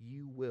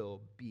 you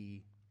will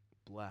be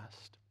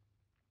blessed.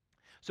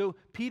 So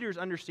Peter's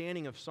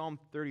understanding of Psalm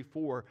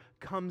 34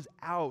 comes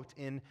out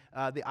in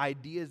the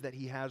ideas that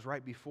he has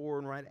right before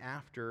and right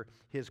after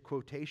his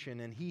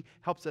quotation, and he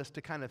helps us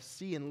to kind of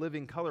see in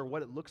living color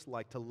what it looks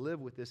like to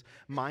live with this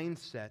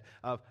mindset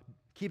of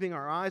keeping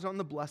our eyes on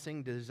the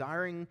blessing,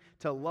 desiring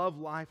to love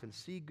life and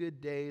see good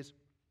days,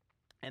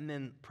 and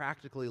then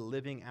practically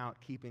living out,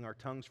 keeping our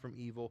tongues from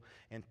evil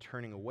and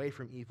turning away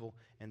from evil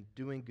and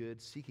doing good,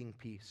 seeking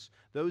peace.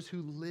 Those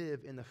who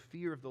live in the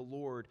fear of the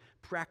Lord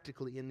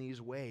practically in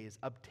these ways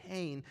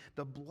obtain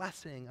the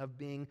blessing of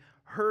being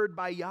heard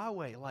by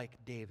Yahweh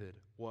like David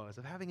was,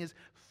 of having his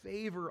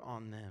favor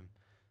on them.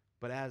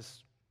 But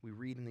as we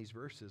read in these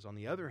verses, on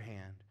the other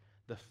hand,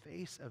 the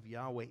face of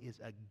Yahweh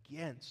is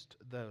against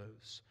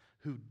those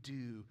who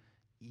do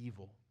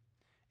evil.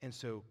 And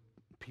so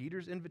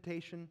Peter's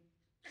invitation,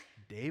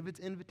 David's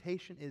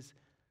invitation is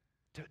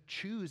to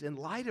choose in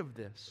light of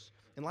this,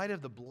 in light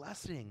of the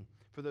blessing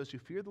for those who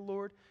fear the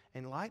Lord,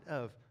 in light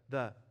of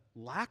the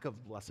lack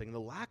of blessing, the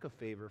lack of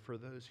favor for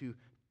those who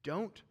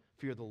don't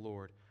fear the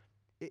Lord.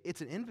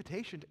 It's an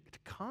invitation to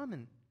come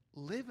and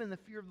live in the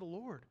fear of the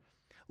Lord.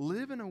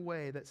 Live in a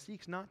way that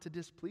seeks not to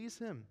displease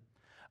him.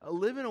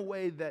 Live in a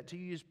way that, to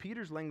use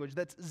Peter's language,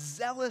 that's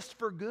zealous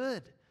for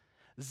good,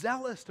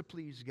 zealous to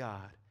please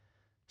God,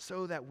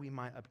 so that we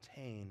might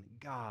obtain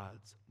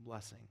God's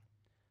blessing.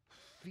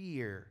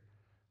 Fear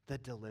the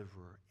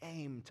deliverer.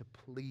 Aim to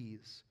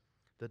please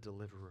the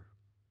deliverer.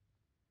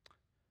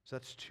 So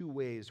that's two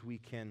ways we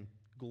can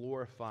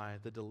glorify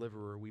the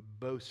deliverer. We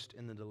boast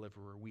in the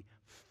deliverer. We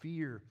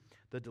fear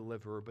the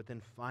deliverer. But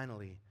then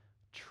finally,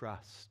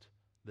 trust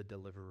the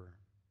deliverer.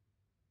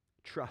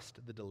 Trust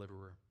the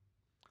deliverer.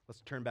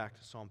 Let's turn back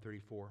to Psalm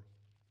 34.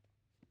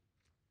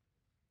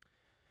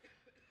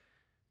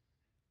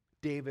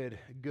 David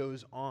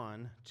goes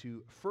on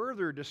to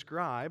further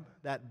describe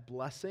that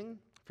blessing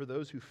for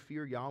those who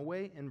fear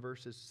Yahweh in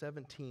verses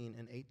 17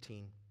 and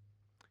 18.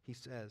 He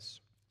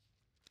says,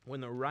 when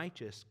the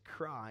righteous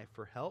cry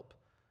for help,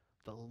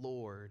 the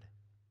Lord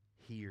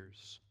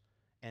hears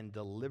and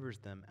delivers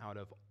them out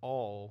of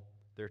all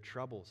their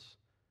troubles.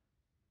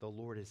 The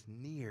Lord is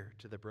near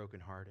to the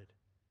brokenhearted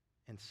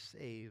and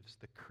saves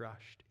the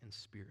crushed in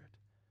spirit.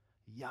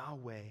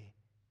 Yahweh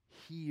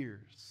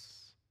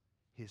hears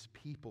his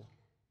people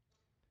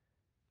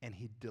and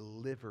he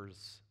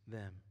delivers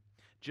them.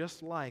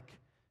 Just like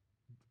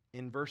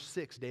in verse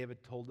 6,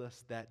 David told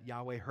us that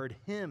Yahweh heard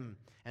him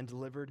and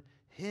delivered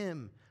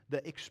him.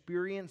 The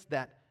experience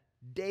that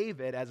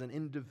David as an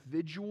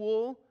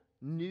individual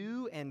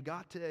knew and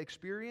got to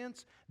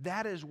experience,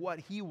 that is what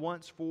he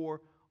wants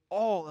for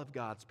all of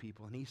God's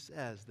people. And he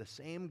says, the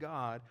same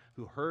God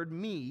who heard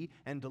me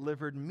and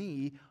delivered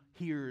me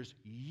hears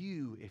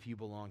you if you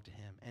belong to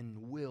him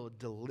and will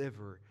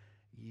deliver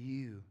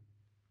you.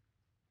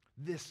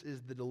 This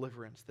is the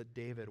deliverance that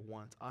David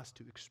wants us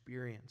to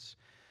experience.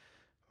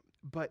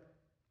 But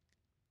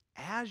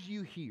as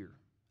you hear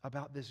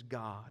about this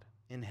God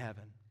in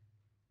heaven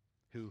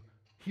who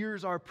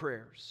hears our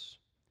prayers,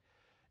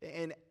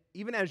 and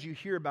even as you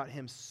hear about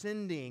him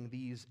sending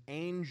these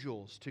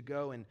angels to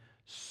go and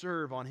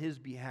serve on his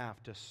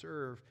behalf, to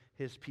serve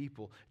his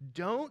people,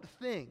 don't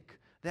think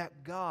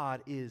that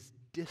God is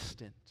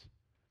distant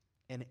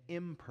and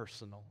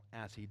impersonal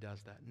as he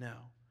does that. No.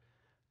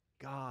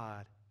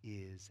 God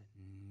is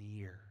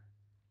near,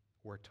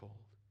 we're told.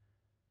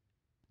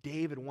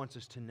 David wants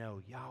us to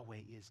know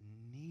Yahweh is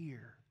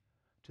near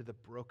to the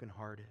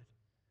brokenhearted.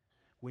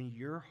 When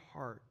your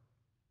heart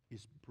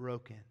is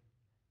broken,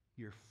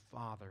 your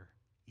Father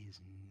is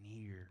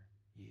near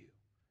you.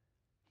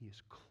 He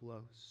is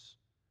close.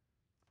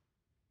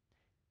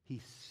 He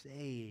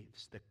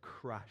saves the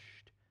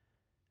crushed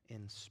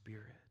in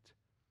spirit.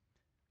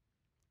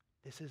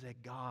 This is a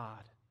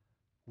God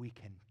we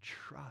can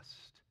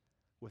trust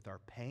with our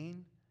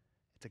pain.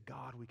 It's a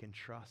God we can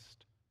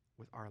trust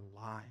with our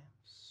lives.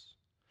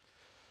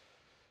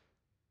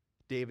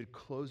 David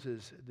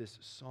closes this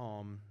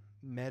psalm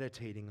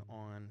meditating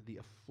on the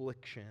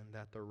affliction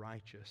that the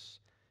righteous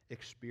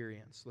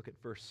experience. Look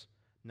at verse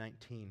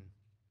 19.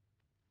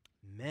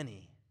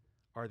 Many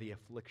are the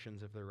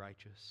afflictions of the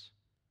righteous,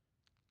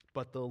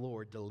 but the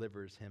Lord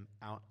delivers him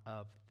out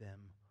of them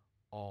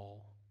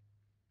all.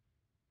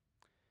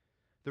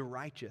 The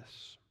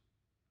righteous,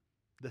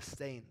 the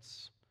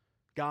saints,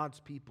 God's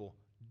people,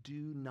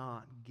 do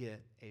not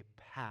get a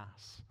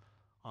pass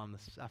on the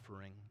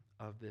suffering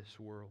of this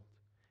world.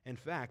 In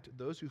fact,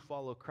 those who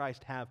follow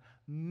Christ have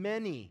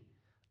many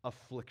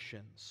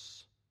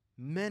afflictions.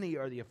 Many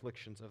are the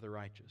afflictions of the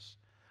righteous.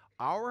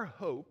 Our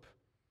hope,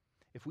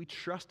 if we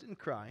trust in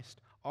Christ,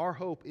 our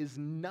hope is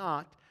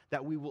not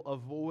that we will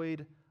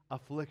avoid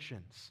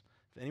afflictions.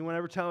 If anyone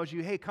ever tells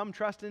you, hey, come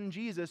trust in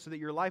Jesus so that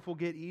your life will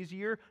get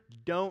easier,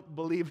 don't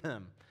believe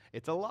them.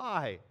 It's a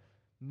lie.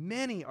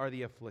 Many are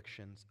the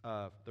afflictions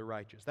of the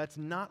righteous. That's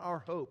not our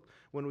hope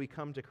when we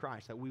come to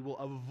Christ, that we will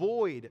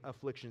avoid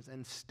afflictions.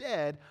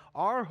 Instead,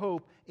 our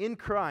hope in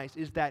Christ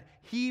is that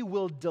He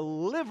will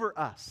deliver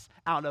us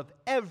out of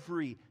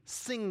every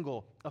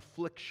single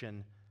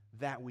affliction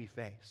that we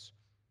face.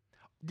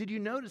 Did you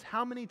notice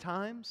how many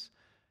times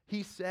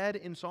He said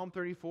in Psalm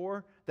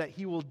 34 that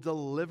He will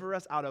deliver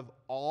us out of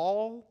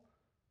all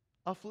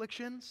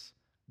afflictions?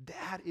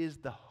 That is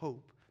the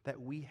hope that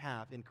we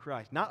have in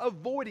Christ. Not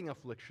avoiding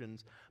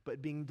afflictions,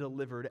 but being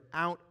delivered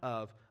out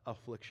of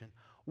affliction.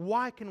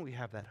 Why can we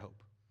have that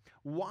hope?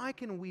 Why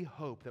can we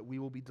hope that we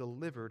will be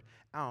delivered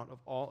out of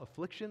all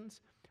afflictions?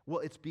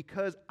 Well, it's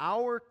because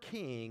our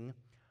King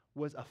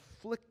was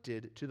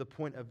afflicted to the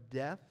point of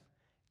death,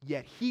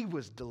 yet He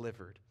was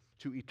delivered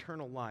to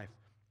eternal life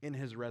in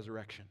His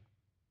resurrection.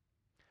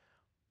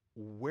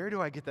 Where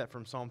do I get that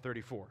from Psalm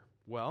 34?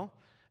 Well,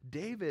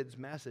 David's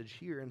message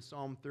here in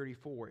Psalm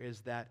 34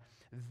 is that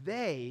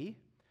they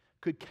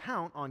could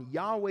count on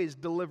Yahweh's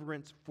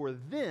deliverance for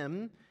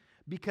them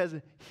because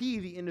he,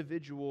 the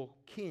individual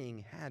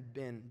king, had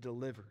been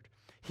delivered.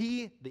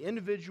 He, the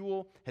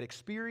individual, had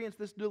experienced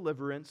this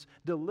deliverance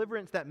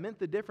that meant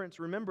the difference.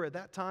 Remember, at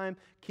that time,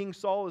 King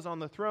Saul is on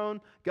the throne.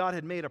 God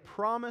had made a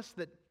promise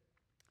that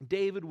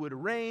David would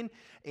reign,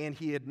 and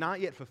he had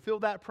not yet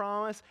fulfilled that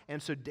promise.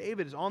 And so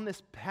David is on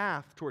this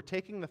path toward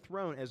taking the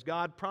throne as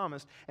God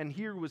promised. And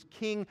here was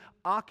King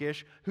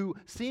Achish, who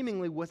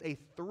seemingly was a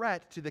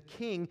threat to the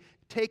king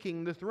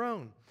taking the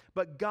throne.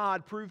 But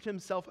God proved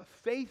Himself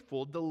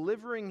faithful,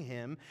 delivering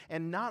him,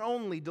 and not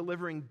only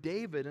delivering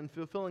David and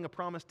fulfilling a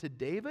promise to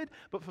David,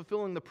 but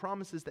fulfilling the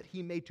promises that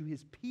He made to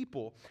His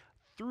people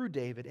through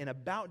David and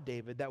about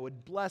David that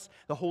would bless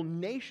the whole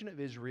nation of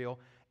Israel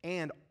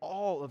and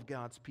all of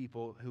God's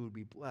people who would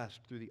be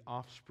blessed through the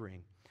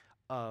offspring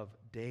of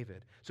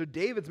David. So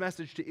David's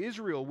message to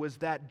Israel was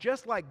that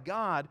just like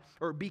God,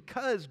 or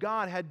because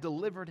God had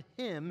delivered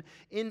him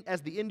in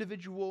as the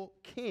individual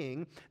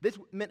king, this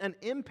meant an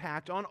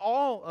impact on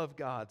all of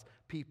God's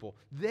people.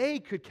 They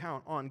could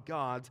count on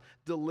God's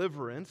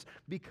deliverance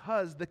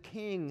because the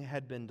king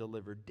had been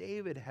delivered.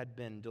 David had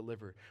been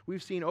delivered.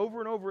 We've seen over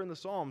and over in the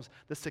Psalms,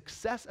 the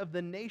success of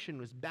the nation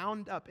was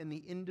bound up in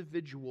the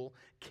individual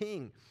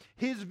king.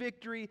 His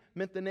victory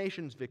meant the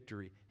nation's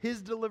victory.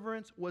 His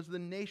deliverance was the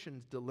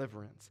nation's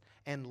deliverance.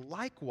 And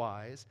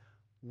likewise,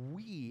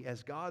 we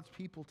as God's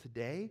people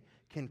today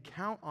can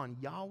count on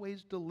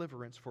Yahweh's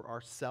deliverance for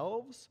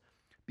ourselves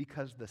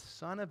because the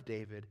Son of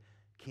David,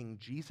 King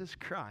Jesus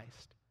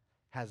Christ,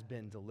 has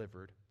been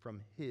delivered from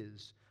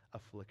His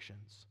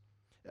afflictions.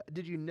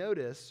 Did you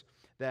notice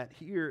that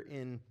here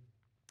in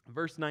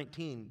verse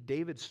 19,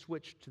 David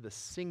switched to the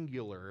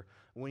singular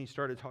when he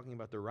started talking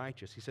about the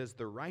righteous? He says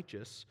the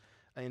righteous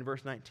in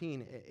verse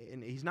 19,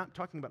 and he's not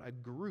talking about a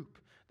group.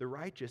 The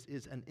righteous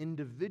is an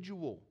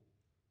individual,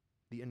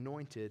 the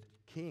anointed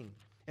king.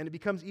 And it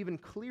becomes even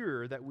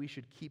clearer that we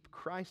should keep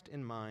Christ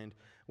in mind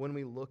when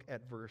we look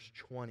at verse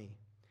 20.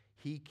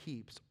 He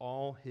keeps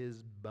all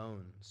His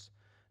bones.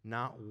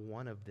 Not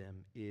one of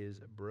them is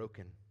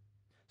broken.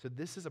 So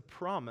this is a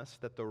promise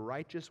that the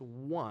righteous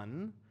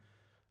one,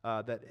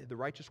 that the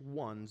righteous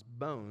one's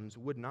bones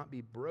would not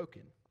be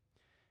broken.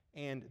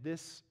 And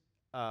this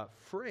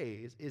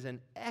phrase is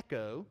an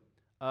echo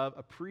of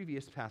a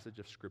previous passage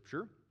of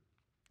Scripture.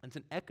 It's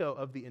an echo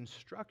of the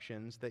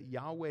instructions that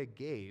Yahweh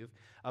gave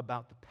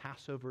about the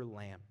Passover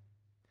lamb.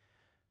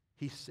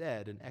 He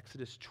said in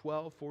Exodus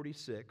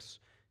 12:46,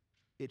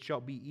 "It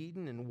shall be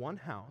eaten in one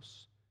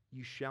house.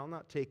 You shall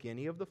not take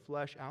any of the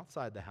flesh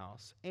outside the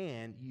house,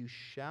 and you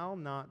shall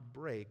not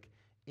break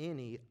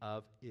any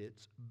of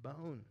its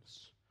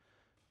bones."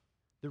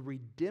 The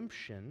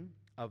redemption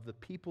of the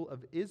people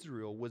of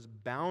Israel was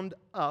bound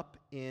up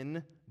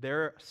in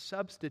their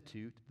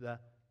substitute, the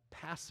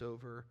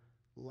Passover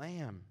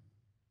lamb.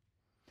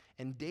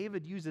 And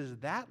David uses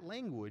that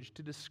language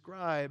to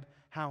describe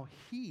how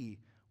he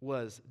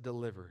was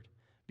delivered,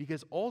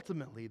 Because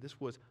ultimately,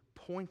 this was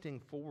pointing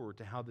forward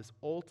to how this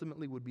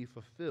ultimately would be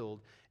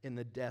fulfilled in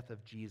the death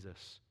of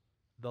Jesus,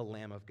 the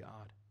Lamb of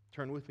God.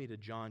 Turn with me to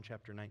John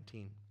chapter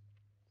 19.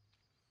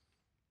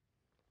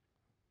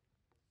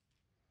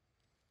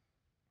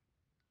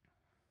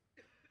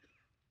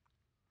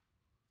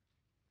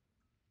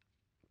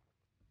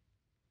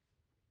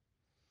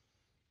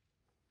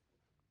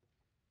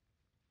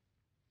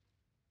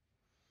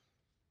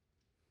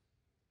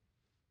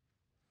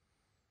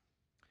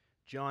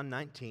 John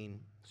 19,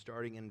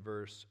 starting in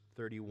verse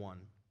 31.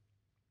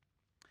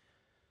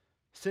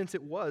 Since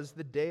it was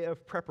the day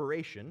of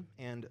preparation,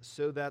 and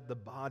so that the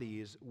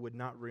bodies would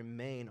not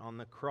remain on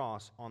the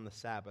cross on the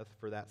Sabbath,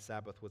 for that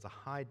Sabbath was a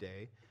high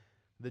day,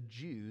 the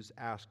Jews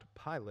asked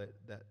Pilate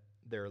that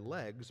their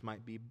legs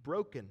might be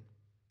broken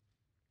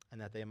and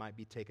that they might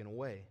be taken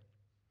away.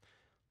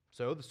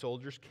 So the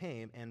soldiers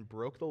came and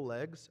broke the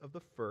legs of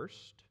the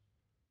first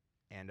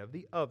and of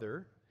the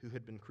other who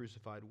had been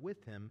crucified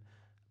with him.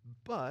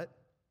 But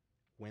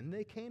when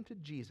they came to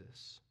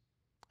Jesus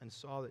and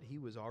saw that he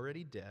was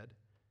already dead,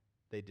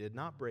 they did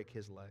not break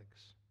his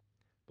legs.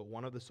 But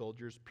one of the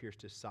soldiers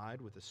pierced his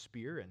side with a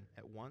spear, and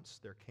at once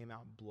there came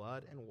out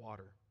blood and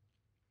water.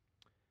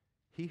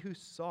 He who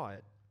saw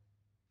it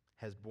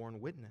has borne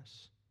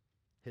witness.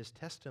 His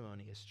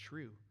testimony is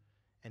true,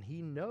 and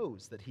he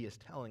knows that he is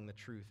telling the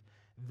truth,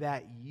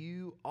 that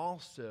you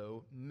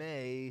also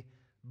may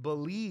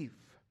believe.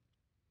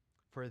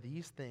 For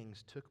these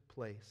things took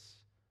place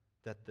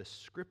that the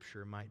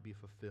scripture might be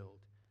fulfilled.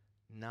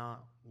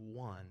 Not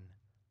one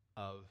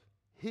of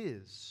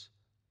his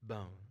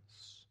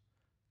bones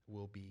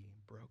will be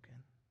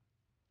broken.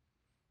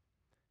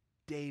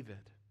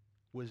 David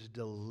was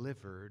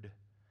delivered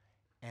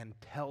and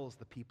tells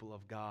the people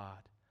of God,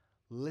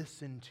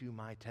 listen to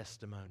my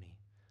testimony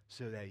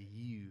so that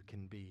you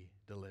can be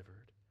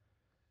delivered.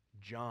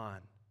 John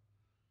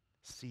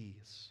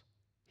sees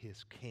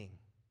his king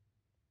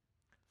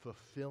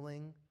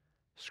fulfilling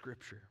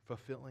Scripture,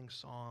 fulfilling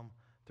Psalm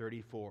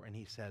 34, and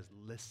he says,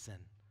 listen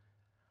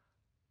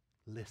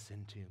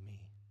to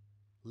me.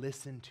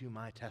 Listen to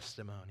my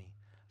testimony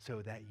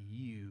so that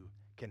you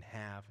can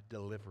have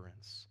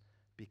deliverance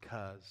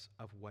because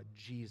of what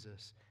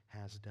Jesus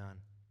has done.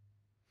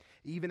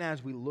 Even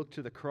as we look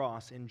to the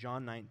cross in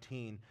John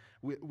 19,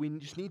 we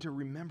just need to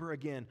remember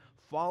again,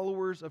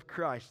 followers of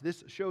Christ.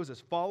 This shows us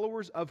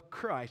followers of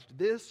Christ.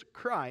 This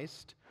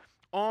Christ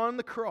on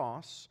the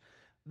cross,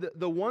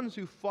 the ones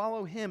who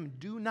follow him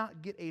do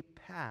not get a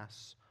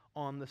pass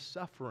on the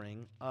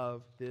suffering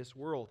of this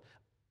world.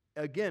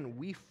 Again,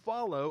 we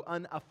follow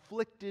an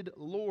afflicted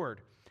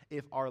Lord.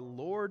 If our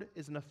Lord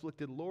is an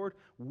afflicted Lord,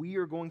 we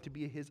are going to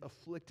be his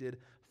afflicted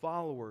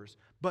followers.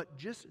 But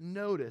just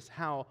notice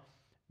how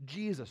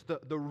Jesus,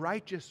 the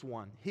righteous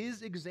one,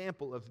 his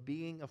example of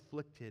being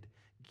afflicted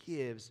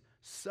gives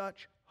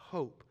such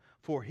hope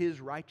for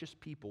his righteous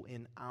people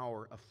in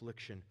our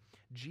affliction.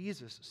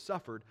 Jesus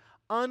suffered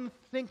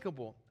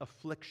unthinkable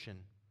affliction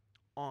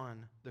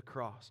on the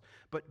cross.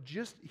 But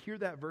just hear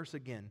that verse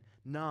again.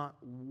 Not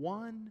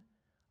one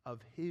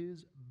of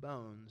his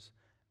bones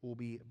will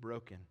be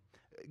broken.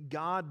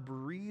 God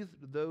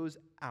breathed those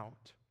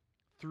out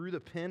through the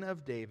pen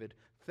of David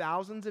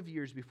thousands of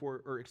years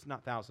before, or it's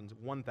not thousands,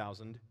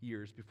 1,000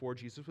 years before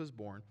Jesus was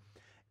born.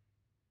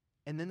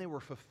 And then they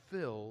were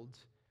fulfilled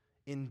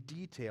in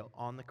detail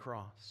on the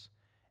cross.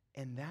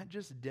 And that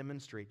just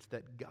demonstrates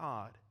that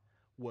God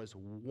was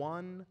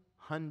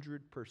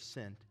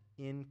 100%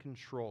 in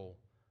control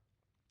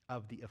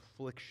of the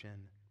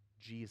affliction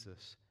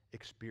Jesus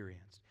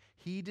experienced.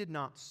 He did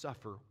not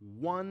suffer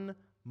one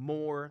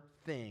more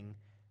thing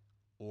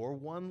or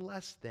one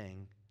less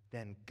thing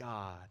than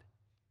God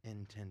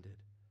intended.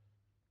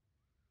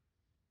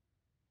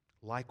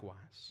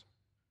 Likewise,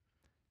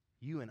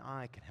 you and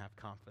I can have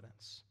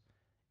confidence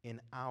in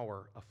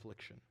our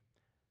affliction.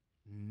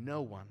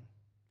 No one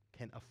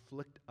can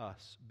afflict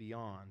us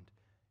beyond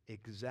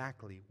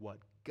exactly what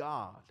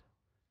God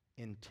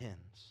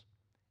intends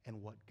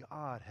and what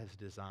God has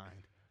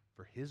designed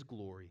for his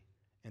glory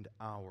and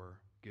our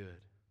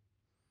good.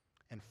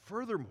 And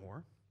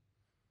furthermore,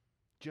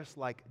 just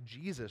like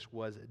Jesus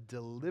was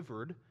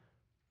delivered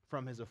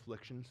from his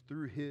afflictions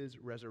through his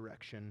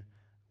resurrection,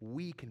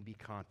 we can be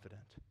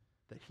confident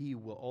that he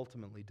will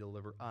ultimately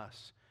deliver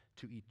us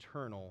to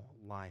eternal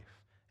life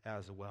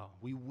as well.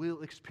 We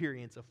will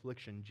experience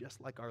affliction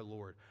just like our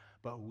Lord,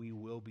 but we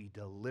will be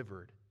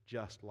delivered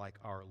just like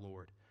our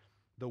Lord.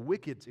 The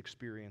wicked's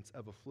experience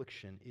of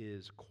affliction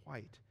is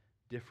quite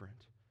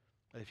different.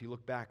 If you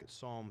look back at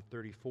Psalm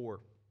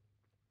 34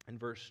 and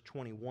verse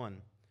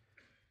 21,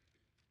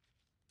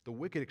 the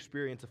wicked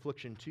experience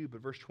affliction too,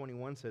 but verse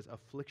 21 says,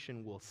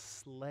 affliction will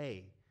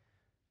slay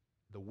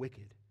the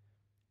wicked,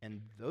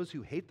 and those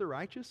who hate the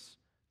righteous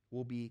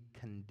will be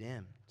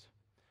condemned.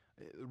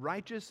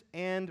 Righteous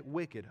and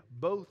wicked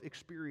both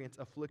experience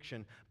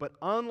affliction, but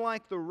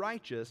unlike the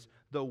righteous,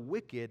 the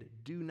wicked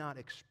do not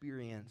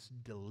experience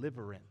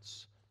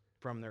deliverance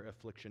from their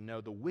affliction. No,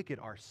 the wicked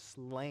are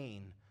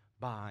slain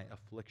by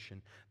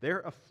affliction.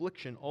 Their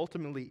affliction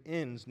ultimately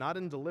ends not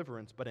in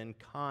deliverance, but in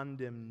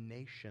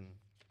condemnation.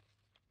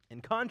 In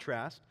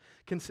contrast,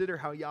 consider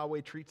how Yahweh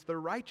treats the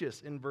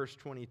righteous in verse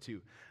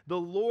 22. The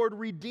Lord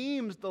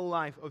redeems the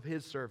life of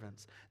his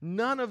servants.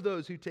 None of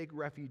those who take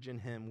refuge in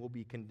him will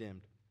be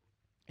condemned.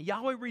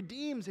 Yahweh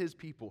redeems his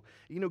people.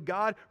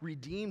 God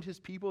redeemed his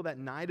people that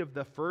night of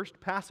the first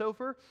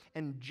Passover,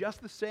 and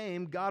just the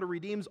same, God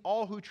redeems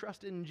all who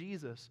trust in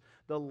Jesus,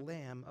 the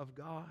Lamb of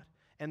God.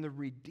 And the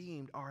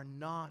redeemed are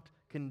not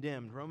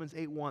condemned. Romans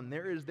 8:1,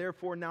 there is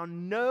therefore now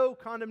no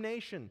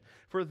condemnation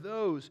for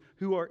those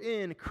who are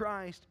in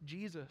Christ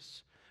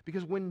Jesus.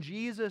 Because when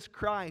Jesus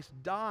Christ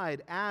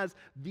died as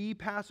the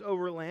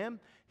Passover lamb,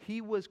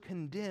 he was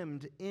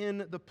condemned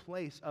in the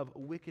place of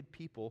wicked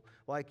people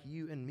like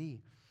you and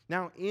me.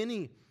 Now,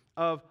 any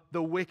of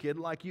the wicked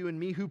like you and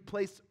me who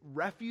place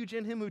refuge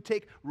in him, who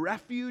take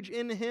refuge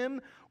in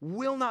him,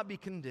 will not be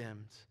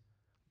condemned,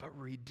 but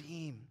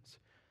redeemed.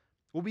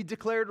 Will be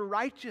declared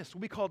righteous,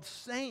 will be called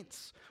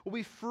saints, will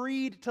be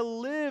freed to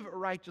live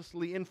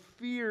righteously in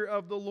fear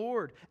of the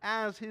Lord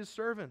as his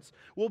servants.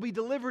 Will be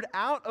delivered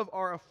out of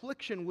our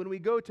affliction when we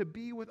go to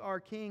be with our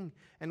King,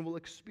 and will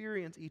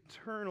experience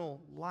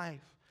eternal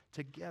life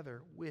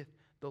together with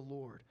the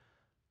Lord.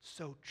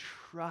 So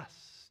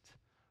trust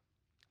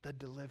the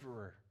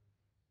deliverer.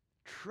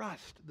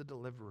 Trust the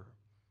deliverer.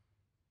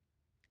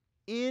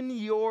 In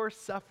your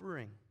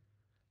suffering,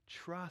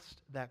 trust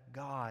that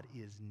God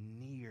is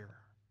near.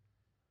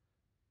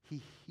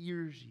 He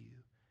hears you.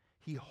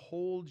 He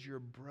holds your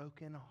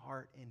broken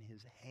heart in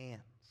his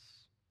hands.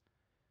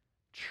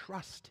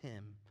 Trust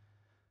him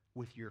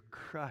with your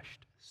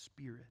crushed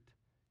spirit,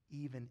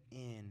 even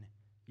in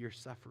your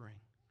suffering.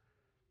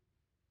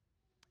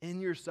 In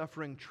your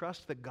suffering,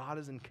 trust that God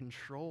is in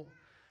control.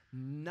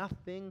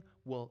 Nothing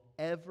will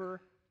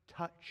ever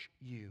touch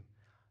you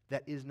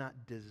that is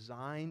not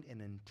designed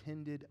and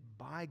intended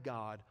by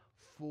God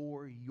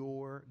for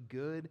your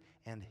good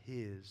and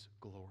his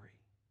glory.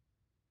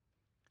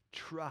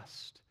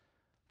 Trust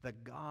the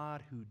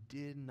God who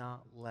did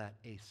not let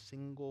a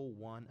single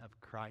one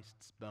of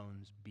Christ's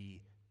bones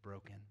be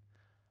broken.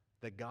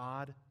 The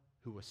God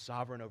who was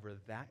sovereign over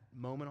that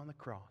moment on the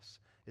cross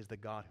is the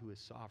God who is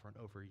sovereign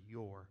over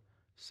your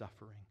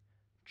suffering.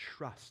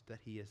 Trust that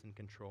he is in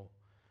control.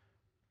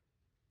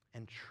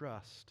 And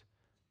trust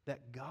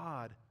that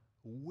God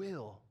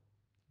will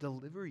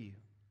deliver you.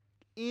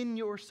 In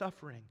your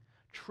suffering,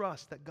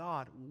 trust that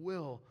God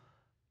will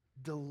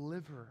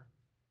deliver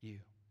you.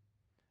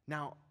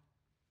 Now,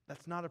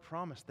 that's not a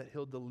promise that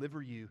he'll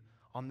deliver you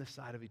on this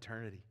side of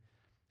eternity.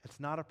 It's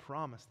not a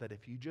promise that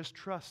if you just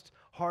trust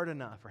hard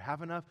enough or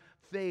have enough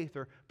faith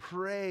or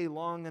pray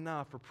long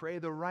enough or pray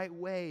the right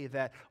way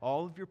that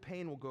all of your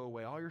pain will go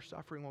away, all your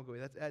suffering will go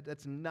away.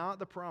 That's not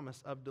the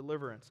promise of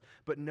deliverance.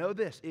 But know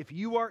this, if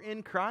you are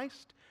in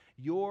Christ,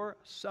 your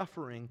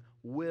suffering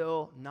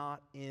will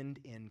not end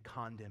in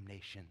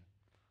condemnation.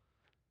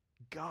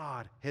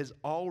 God has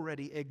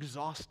already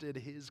exhausted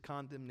his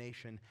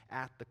condemnation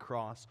at the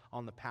cross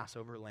on the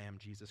Passover lamb,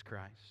 Jesus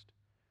Christ.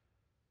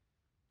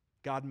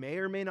 God may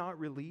or may not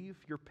relieve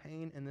your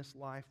pain in this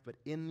life, but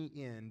in the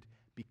end,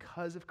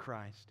 because of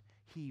Christ,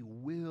 he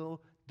will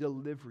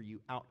deliver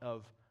you out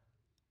of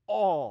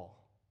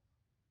all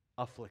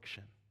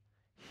affliction.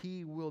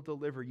 He will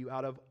deliver you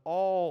out of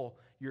all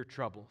your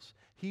troubles.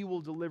 He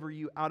will deliver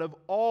you out of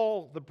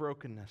all the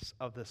brokenness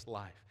of this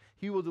life.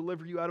 He will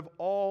deliver you out of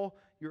all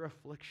your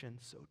affliction.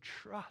 So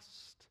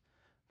trust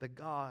the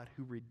God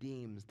who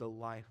redeems the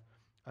life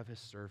of his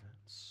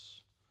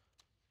servants.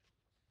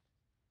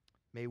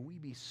 May we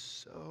be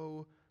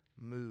so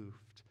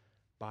moved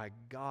by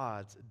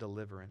God's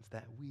deliverance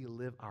that we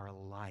live our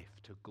life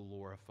to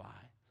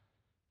glorify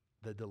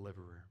the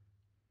deliverer.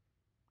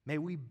 May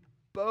we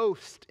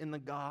boast in the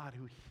God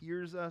who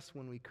hears us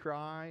when we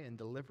cry and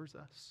delivers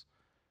us.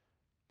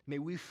 May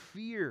we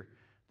fear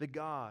the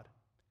God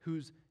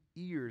whose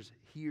ears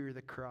hear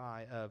the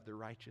cry of the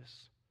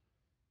righteous.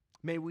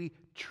 May we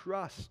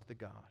trust the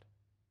God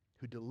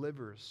who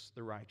delivers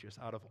the righteous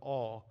out of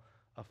all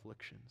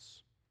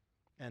afflictions.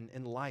 And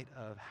in light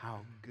of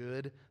how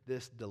good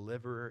this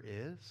deliverer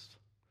is,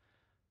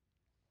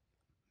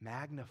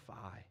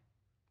 magnify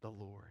the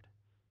Lord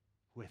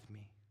with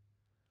me.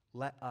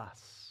 Let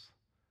us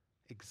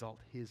exalt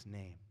his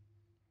name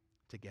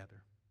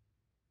together.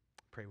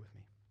 Pray with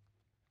me.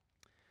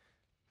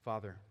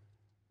 Father,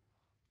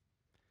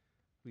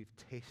 we've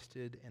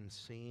tasted and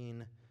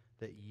seen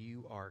that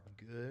you are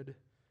good.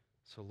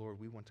 So, Lord,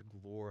 we want to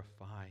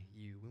glorify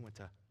you. We want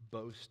to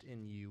boast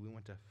in you. We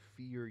want to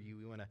fear you.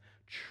 We want to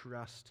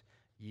trust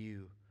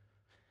you.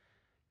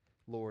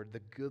 Lord,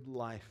 the good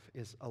life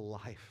is a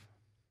life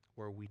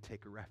where we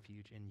take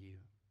refuge in you.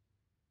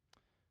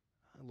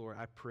 Lord,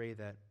 I pray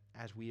that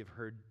as we have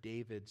heard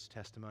David's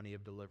testimony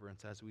of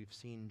deliverance, as we've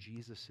seen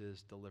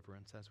Jesus'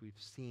 deliverance, as we've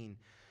seen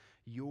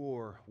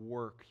your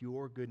work,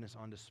 your goodness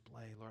on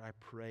display, Lord, I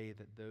pray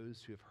that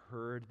those who have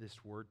heard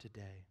this word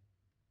today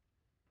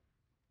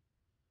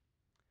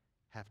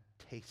have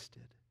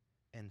tasted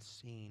and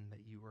seen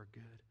that you are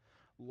good.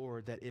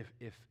 Lord, that if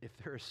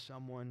there is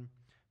someone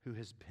who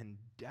has been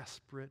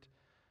desperate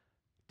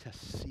to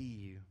see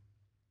you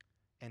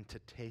and to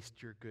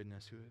taste your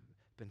goodness, who have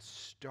been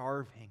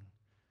starving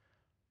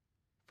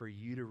for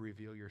you to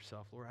reveal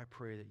yourself, Lord, I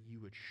pray that you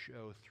would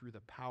show through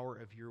the power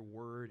of your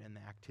word and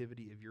the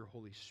activity of your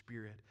Holy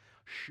Spirit,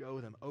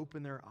 show them,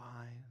 open their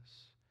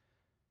eyes,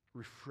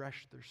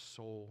 refresh their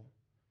soul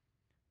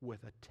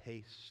with a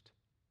taste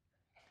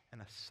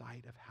and a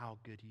sight of how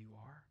good you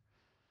are.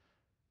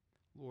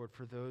 Lord,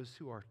 for those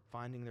who are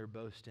finding their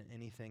boast in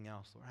anything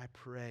else, Lord, I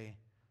pray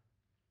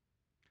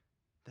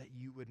that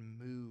you would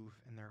move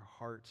in their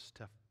hearts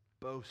to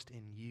boast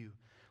in you.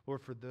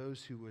 Lord, for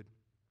those who would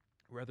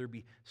rather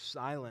be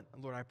silent,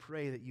 Lord, I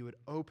pray that you would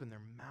open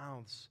their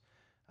mouths,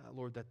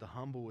 Lord, that the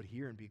humble would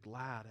hear and be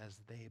glad as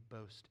they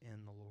boast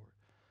in the Lord.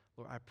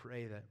 Lord, I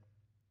pray that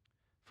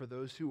for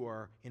those who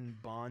are in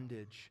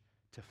bondage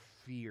to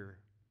fear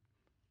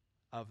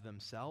of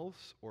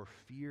themselves or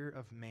fear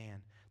of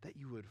man, that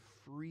you would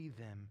free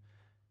them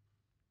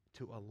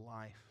to a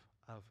life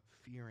of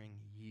fearing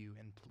you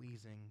and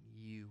pleasing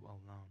you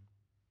alone.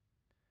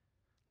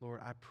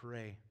 Lord, I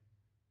pray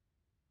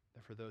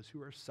that for those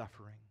who are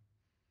suffering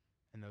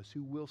and those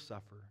who will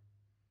suffer,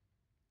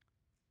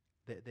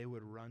 that they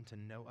would run to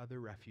no other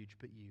refuge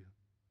but you,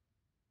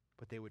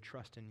 but they would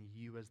trust in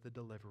you as the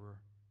deliverer,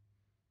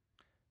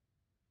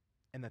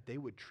 and that they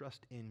would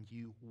trust in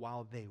you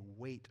while they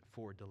wait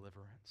for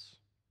deliverance.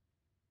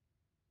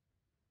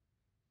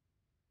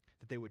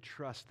 That they would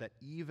trust that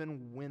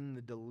even when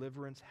the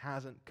deliverance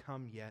hasn't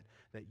come yet,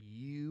 that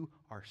you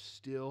are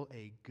still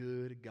a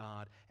good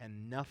God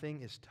and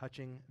nothing is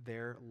touching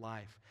their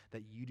life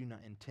that you do not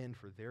intend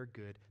for their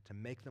good to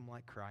make them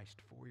like Christ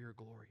for your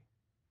glory.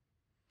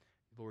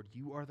 Lord,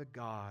 you are the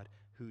God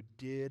who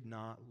did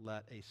not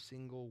let a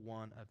single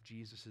one of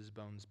Jesus'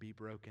 bones be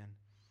broken.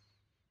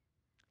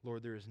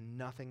 Lord, there is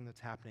nothing that's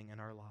happening in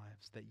our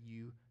lives that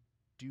you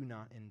do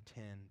not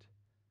intend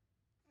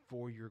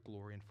for your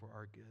glory and for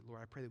our good.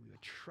 Lord, I pray that we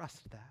would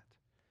trust that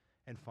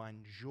and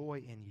find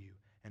joy in you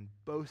and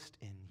boast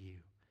in you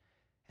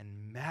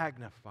and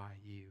magnify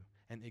you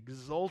and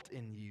exult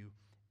in you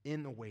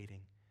in the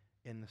waiting,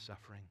 in the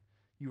suffering.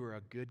 You are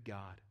a good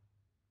God.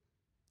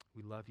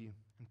 We love you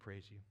and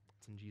praise you.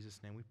 It's in Jesus'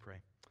 name we pray.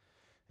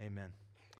 Amen.